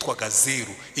ibyitwaga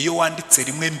zeru. Iyo wanditse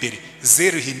rimwe mbere,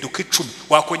 zeru hinduka 10,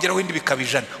 wakongeraho indi bikaba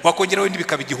 100, wakongeraho indi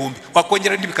bikaba 1000,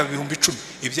 wakongeraho indi bikaba 10,000.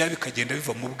 Ibya bikagenda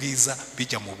biva mu bwiza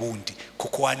bijya mu bundi,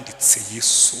 kuko wanditse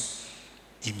Yesu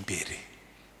imbere.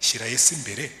 Shyira Yesu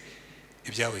imbere,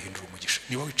 ibyawe hindura umugisha.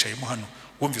 Niba wicayemo hano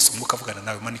wumvise umwuka avugana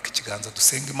nawe, manika ikiganza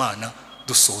dusenga Imana,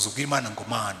 dusohoza ubwira Imana ngo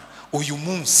Mana, uyu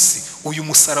munsi uyu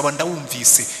musaraba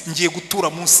ndawumvise, ngiye gutura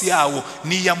munsi yawo,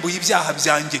 niyambuye ibyaha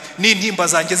byanjye n'intimba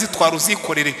zanjye zitwara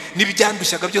uzikorere,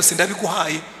 n'ibyandushaga byose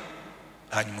ndabiguhaye,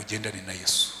 hanyuma ugendane na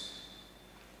Yesu.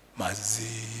 Maze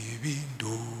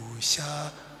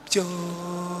ibindushya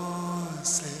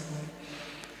byose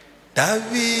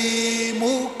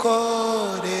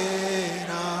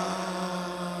ndabimukorera,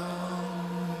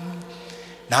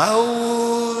 nta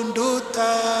wundi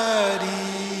utari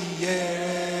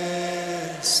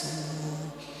Yesu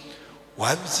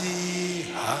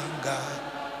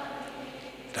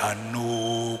wabyihanganira,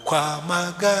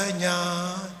 n'ukwamaganya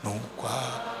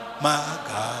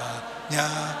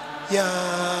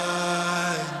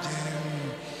yanjye,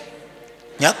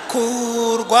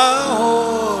 nyakurwaho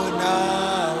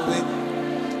nawe,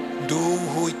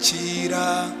 nduhukira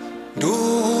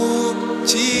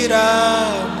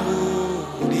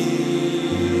muri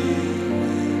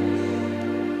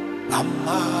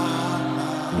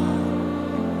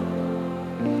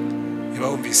niba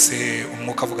wumvise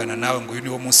umwuka avugana nawe ngo uyu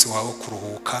niwo munsi wawe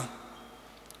kuruhuka,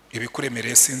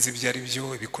 ibikuremereye sinzi ibyo ari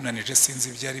byo, ibikunanije sinzi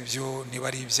ibyo ari byo, niba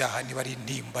ari ibyaha, niba ari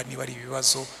intimba, niba ari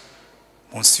ibibazo,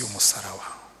 munsi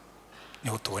y'umusaraba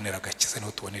niho tubonera agakiza,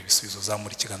 niho tubonera ibisubizo.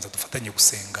 Zamura ikiganza dufatanye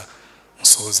gusenga.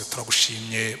 Musohoze,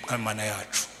 turagushimye Mwami Mana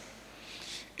yacu.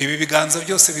 Ibi biganza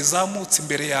byose bizamutse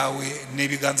imbere yawe ni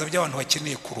ibiganza by'abantu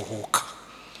bakeneye kuruhuka.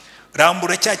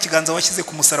 Rambura cya kiganza washyize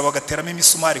ku musaraba bagateramo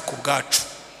imisumari ku bwacu,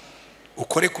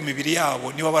 ukore ku mibiri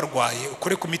yabo niba barwaye,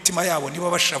 ukore ku mitima yabo niba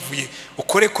bashavuye,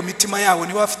 ukore ku mitima yabo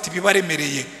niba bafite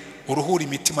ibibaremereye, uruhura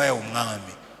imitima yabo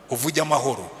Mwami, uvuge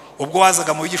amahoro. Ubwo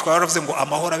wazaga mu bigishwa baravuze ngo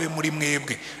amahoro abe muri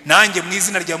mwebwe, nanjye mu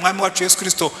izina rya Mwami wacu Yesu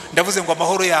Kristo ndavuze ngo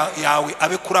amahoro yawe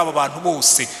abe kuri aba bantu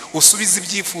bose. Usubize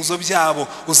ibyifuzo byabo,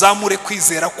 uzamure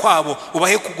kwizera kwabo,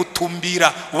 ubahe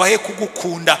kugutumbira, ubahe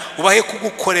kugukunda, ubahe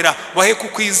kugukorera, ubahe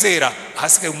kukwizera.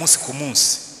 Hasigaye umunsi ku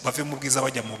munsi bave mu bwiza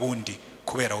bajya mu bundi,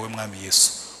 kubera wowe Mwami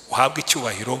Yesu. Uhabwe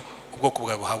icyubahiro, ubwoko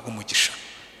bwawe buhabwe umugisha,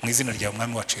 mu izina rya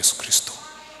Mwami wacu Yesu Kristo,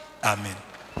 amen.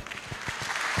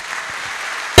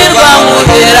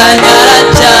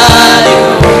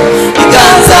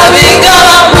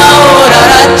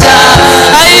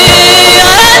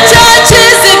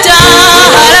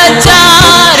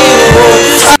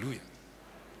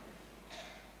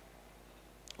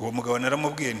 Uwo mugabo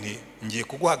naramubwiye nti ngiye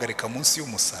kuguhagarika munsi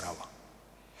y'umusaraba,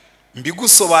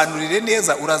 mbigusobanurire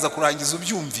neza, uraza kurangiza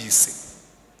ubyumvise.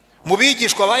 Mu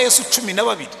bigishwa ba Yesu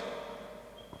 12,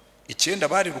 9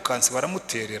 barirukanse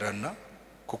baramutererana,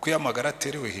 kuko yamagara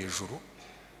aterewe hejuru,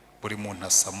 buri muntu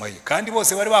asamaye, kandi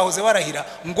bose bari bahoze barahira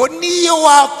ngo niyo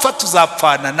wapfa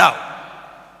tuzapfana nawe.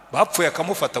 Bapfuye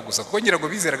akamufata gusa, kuko ngira ngo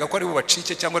bizeraga ko ari bo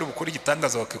bacike cyangwa ari bukora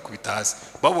igitangaza bakikubita hasi.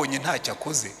 Babonye ntacyo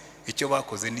akoze, icyo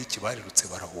bakoze ni iki, barirutse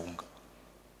barahunga.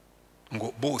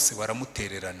 Ngo bose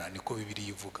baramutererana, niko Bibiliya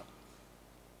ivuga.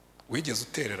 Wigeze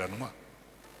utereranwa?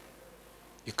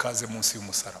 Ikaze munsi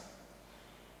y'umusaraba.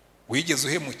 Wigeze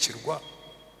uhemukirwa?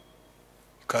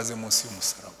 Ikaze munsi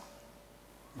y'umusaraba.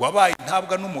 Wabaye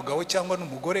ntabwa n'umugabo cyangwa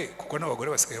n'umugore, kuko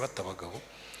n'abagore basigaye batabagabo,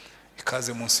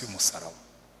 ikaze munsi y'umusaraba.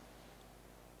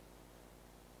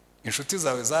 Inshuti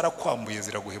zawe zarakwambuye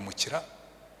ziraguhemukira,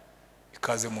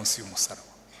 ikaze munsi y'umusaraba.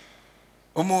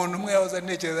 Umuntu umwe yahoze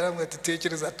ntekereza namwe ati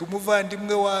tekereza ati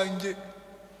umuvandimwe wanjye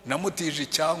namutije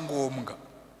icyangombwa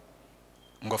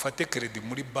ngo afate credit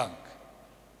muri bank,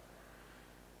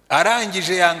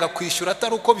 arangije yanga kwishyura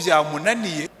atari uko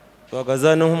byamunaniye.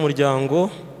 Tuhagazane nk'umuryango,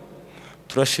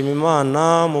 turashima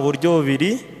Imana mu buryo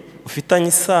bubiri ufitanye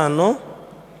isano.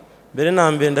 Mbere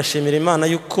na mbere ndashimira Imana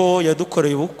yuko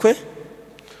yadukoreye ubukwe.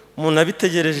 Umuntu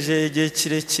abitegereje igihe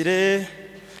kirekire,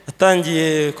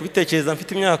 atangiye kubitekereza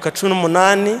mfite imyaka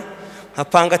 18,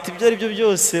 nkapanga ati ibyo ari byo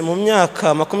byose mu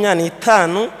myaka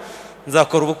 25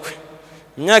 nzakora ubukwe.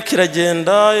 Imyaka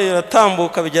iragenda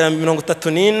iratambuka bigera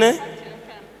 34,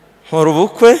 nkora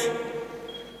ubukwe.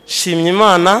 Shimye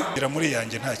Imana muri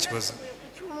yanjye nta kibazo.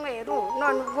 Cyumweru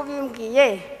none ubwo bimbwiye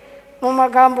mu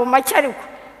magambo make ariko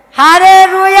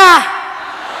haleluya,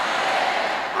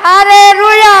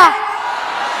 haleluya.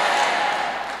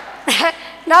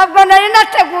 Ntabwo nari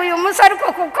nateguye umunsi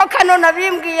ariko kuko kano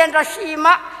nabimbwiye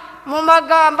ndashima mu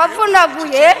magambo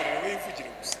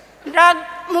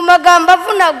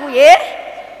avunaguye,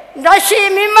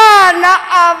 ndashima Imana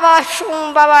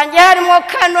abashumba banjye harimo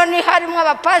kanoni harimo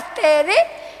abapasiteri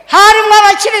harimo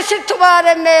abakirisitu ba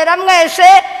Remera mwese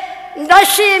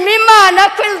ndashima Imana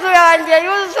ko inzu yanjye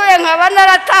yuzuye nkaba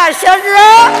naratashye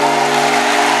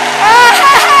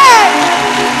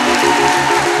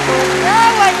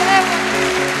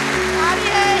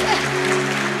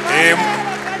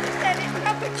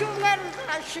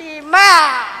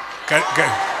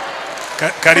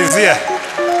Kariziya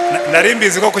nari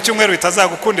mbizi ko ku cyumweru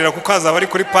bitazagukundira kuko hazaba ari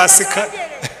kuri Pasika.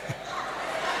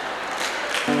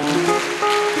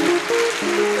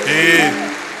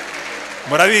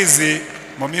 Murabizi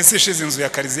mu minsi ishize inzu ya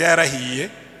Kariziya yarahiye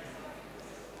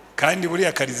kandi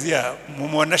buriya Kariziya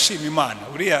mumubona ashima Imana,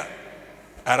 buriya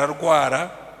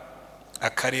ararwara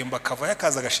akaremba akava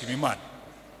yakaza agashima Imana.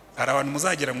 Hari abantu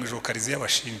muzagera mu ijoro Kariziya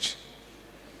bashinje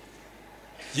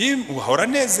uhora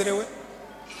nezerewe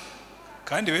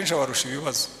kandi benshi abarusha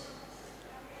ibibazo.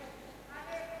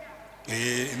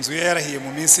 Inzu ye yarahiye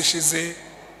mu minsi ishize,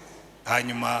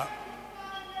 hanyuma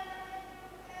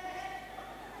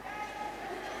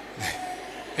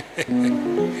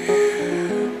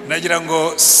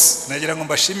nagira ngo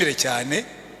mbashimire cyane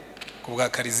ku bwa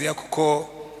Kariziya kuko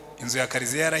inzu ya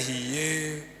Kariziya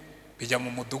yarahiye bijya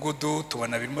mu mudugudu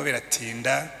tubona birimo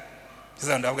biratinda.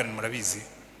 Bizandabwira murabizi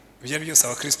ibyo byose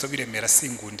abakristo biremera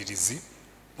singundirizi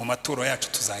mu maturo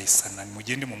yacu tuzayisana,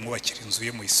 mugende mu mwubakira inzu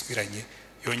ye muyisubiranye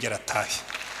yongera atahe.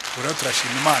 Uriho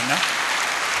turashima Imana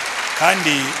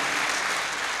kandi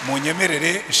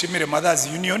munyemerere nshimire Mothers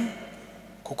Union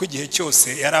kuko igihe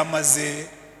cyose yari amaze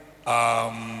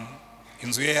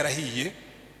inzu ye yarahiye.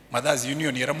 Mothers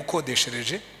Union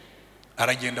yaramukodeshereje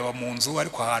aragenda aba mu nzu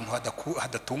ariko ahantu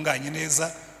hadatunganye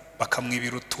neza,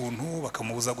 bakamwibira utuntu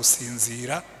bakamubuza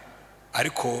gusinzira,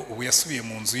 ariko ubu yasubiye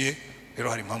mu nzu ye. Rero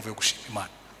hari impamvu yo gushima Imana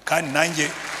kandi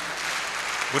nanjye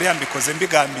buriya mbikoze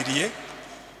mbigambiriye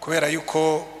kubera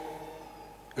yuko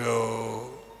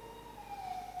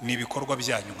ni ibikorwa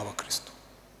byanyu nk'abakristo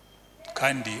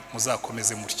kandi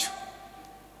muzakomeze mutyo.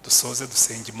 Dusoze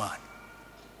dusenga Imana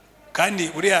kandi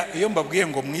buriya iyo mbabwiye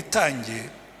ngo mwitange,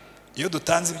 iyo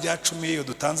dutanze ibya 10, iyo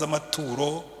dutanze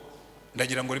amaturo,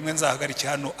 ndagira ngo rimwe nzahagarike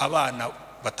hano abana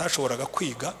batashoboraga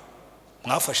kwiga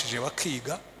mwafashije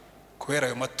bakiga kubera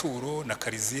ayo maturo na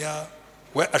Kariziya.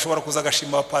 We ashobora kuza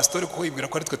agashima abapastori kuko yibwira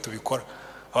ko ari twe tubikora.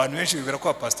 Abantu benshi bibwira ko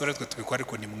abapastori ari twe tubikora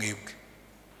ariko ni mwebwe.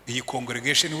 Iyi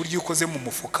congregation buryo ukoze mu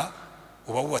mufuka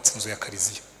uba wubatse inzu ya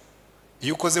Kariziya.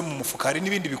 Iyo ukoze mu mufuka hari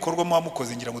n'ibindi bikorwa muba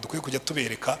mukoze, ngira ngo dukwiye kujya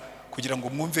tubereka kugira ngo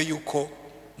mwumve yuko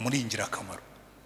muri ingirakamaro.